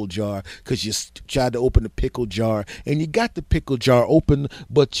pickle jar because you tried to open the pickle jar and you got the pickle jar open,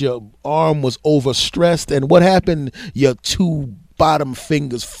 but your arm was overstressed. And what happened? Your two bottom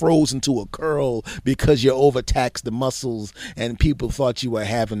fingers froze into a curl because you overtaxed the muscles and people thought you were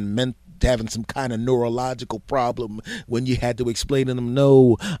having some kind of neurological problem when you had to explain to them,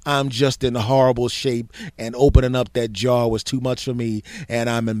 no, I'm just in horrible shape and opening up that jar was too much for me and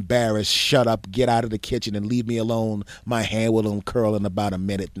I'm embarrassed. Shut up, get out of the kitchen and leave me alone. My hair will uncurl in about a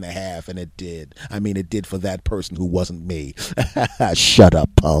minute and a half, and it did. I mean, it did for that person who wasn't me. Shut up,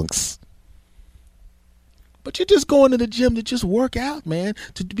 punks. But you're just going to the gym to just work out, man,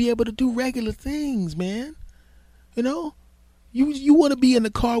 to be able to do regular things, man. You know? You want to be in the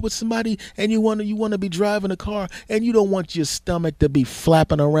car with somebody and you want to be driving a car and you don't want your stomach to be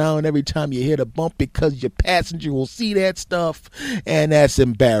flapping around every time you hit a bump because your passenger will see that stuff, and that's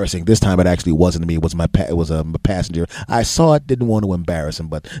embarrassing. This time it actually wasn't me. It was my passenger. I saw it, didn't want to embarrass him,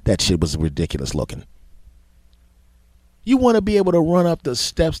 but that shit was ridiculous looking. You want to be able to run up the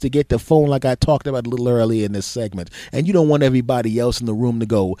steps to get the phone like I talked about a little earlier in this segment. And you don't want everybody else in the room to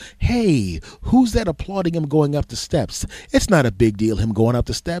go, hey, who's that applauding him going up the steps? It's not a big deal, him going up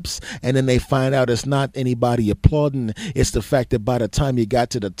the steps. And then they find out it's not anybody applauding. It's the fact that by the time you got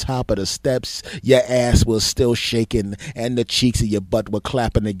to the top of the steps, your ass was still shaking and the cheeks of your butt were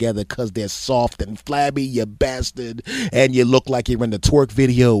clapping together because they're soft and flabby, you bastard. And you look like you're in the twerk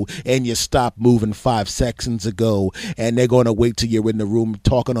video and you stopped moving 5 seconds ago. And they're going to wait till you're in the room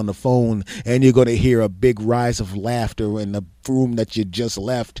talking on the phone and you're going to hear a big rise of laughter in the room that you just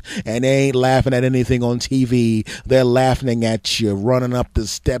left, and they ain't laughing at anything on TV. They're laughing at you running up the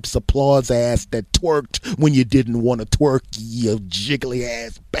steps, applause ass that twerked when you didn't want to twerk, you jiggly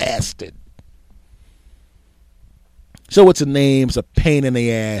ass bastard. So it's a pain in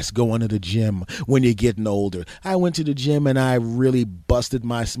the ass going to the gym when you're getting older. I went to the gym and I really busted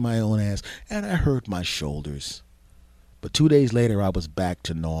my own ass and I hurt my shoulders. But 2 days later, I was back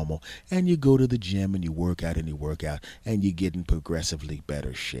to normal. And you go to the gym and you work out and you get in progressively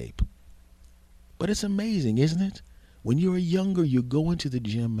better shape. But it's amazing, isn't it? When you're younger, you go into the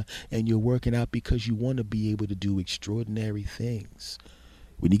gym and you're working out because you want to be able to do extraordinary things.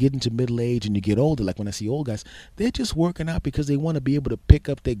 When you get into middle age and you get older, like when I see old guys, they're just working out because they want to be able to pick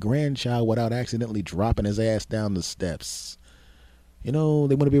up their grandchild without accidentally dropping his ass down the steps. You know,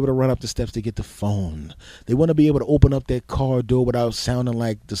 they want to be able to run up the steps to get the phone. They want to be able to open up their car door without sounding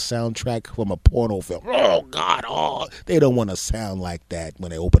like the soundtrack from a porno film. Oh, God, oh. They don't want to sound like that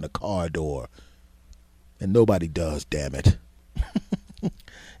when they open a car door. And nobody does, damn it.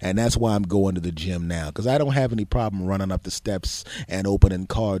 And that's why I'm going to the gym now, because I don't have any problem running up the steps and opening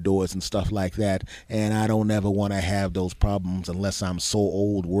car doors and stuff like that. And I don't ever want to have those problems unless I'm so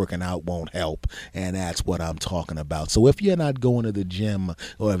old working out won't help. And that's what I'm talking about. So if you're not going to the gym,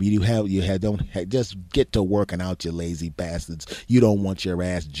 or if just get to working out, you lazy bastards. You don't want your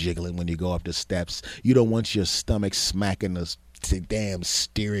ass jiggling when you go up the steps. You don't want your stomach smacking the damn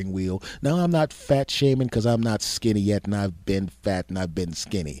steering wheel. Now, I'm not fat shaming because I'm not skinny yet, and I've been fat and I've been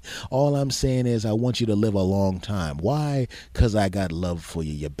skinny. All I'm saying is I want you to live a long time. Why? Because I got love for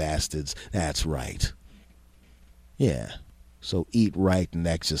you, you bastards. That's right. Yeah. So eat right and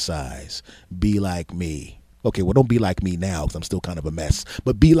exercise. Be like me. Okay, well, don't be like me now because I'm still kind of a mess.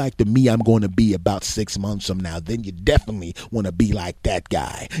 But be like the me I'm going to be about 6 months from now. Then you definitely want to be like that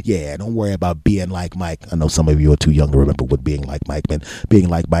guy. Yeah, don't worry about being like Mike. I know some of you are too young to remember what being like Mike meant. Being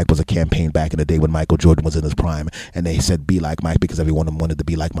like Mike was a campaign back in the day when Michael Jordan was in his prime. And they said be like Mike because everyone wanted to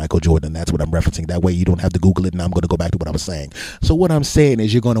be like Michael Jordan. And that's what I'm referencing. That way you don't have to Google it, and I'm going to go back to what I was saying. So what I'm saying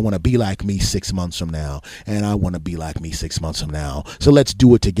is you're going to want to be like me 6 months from now. And I want to be like me 6 months from now. So let's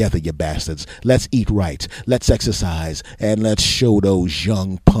do it together, you bastards. Let's eat right. Let's exercise, and let's show those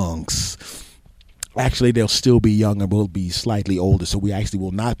young punks. Actually, they'll still be young and we'll be slightly older, so we actually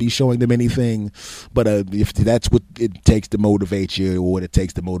will not be showing them anything. But if that's what it takes to motivate you, or what it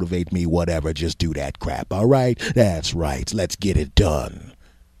takes to motivate me, whatever, just do that crap. All right? That's right. Let's get it done.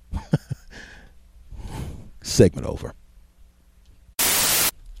 Segment over.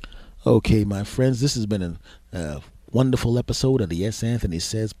 Okay, my friends, this has been a wonderful episode of the S. Anthony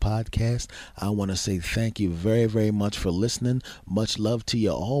Says podcast. I want to say thank you very, very much for listening. Much love to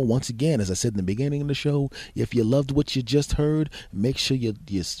you all. Once again, as I said in the beginning of the show, if you loved what you just heard, make sure you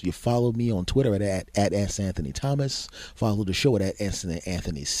follow me on Twitter at S. Anthony Thomas. Follow the show at S.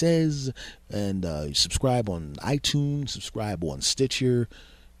 Anthony Says, and subscribe on iTunes, subscribe on Stitcher.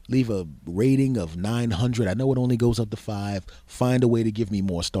 Leave a rating of 900. I know it only goes up to 5. Find a way to give me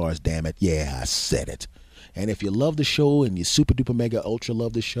more stars, damn it. Yeah, I said it. And if you love the show and you super duper mega ultra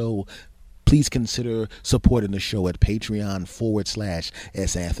love the show, please consider supporting the show at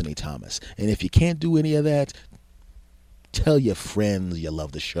Patreon.com/S. Anthony Thomas. And if you can't do any of that, tell your friends you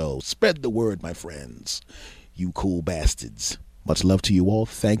love the show. Spread the word, my friends. You cool bastards. Much love to you all.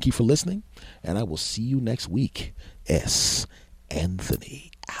 Thank you for listening. And I will see you next week. S.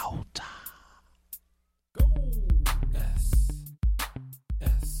 Anthony out.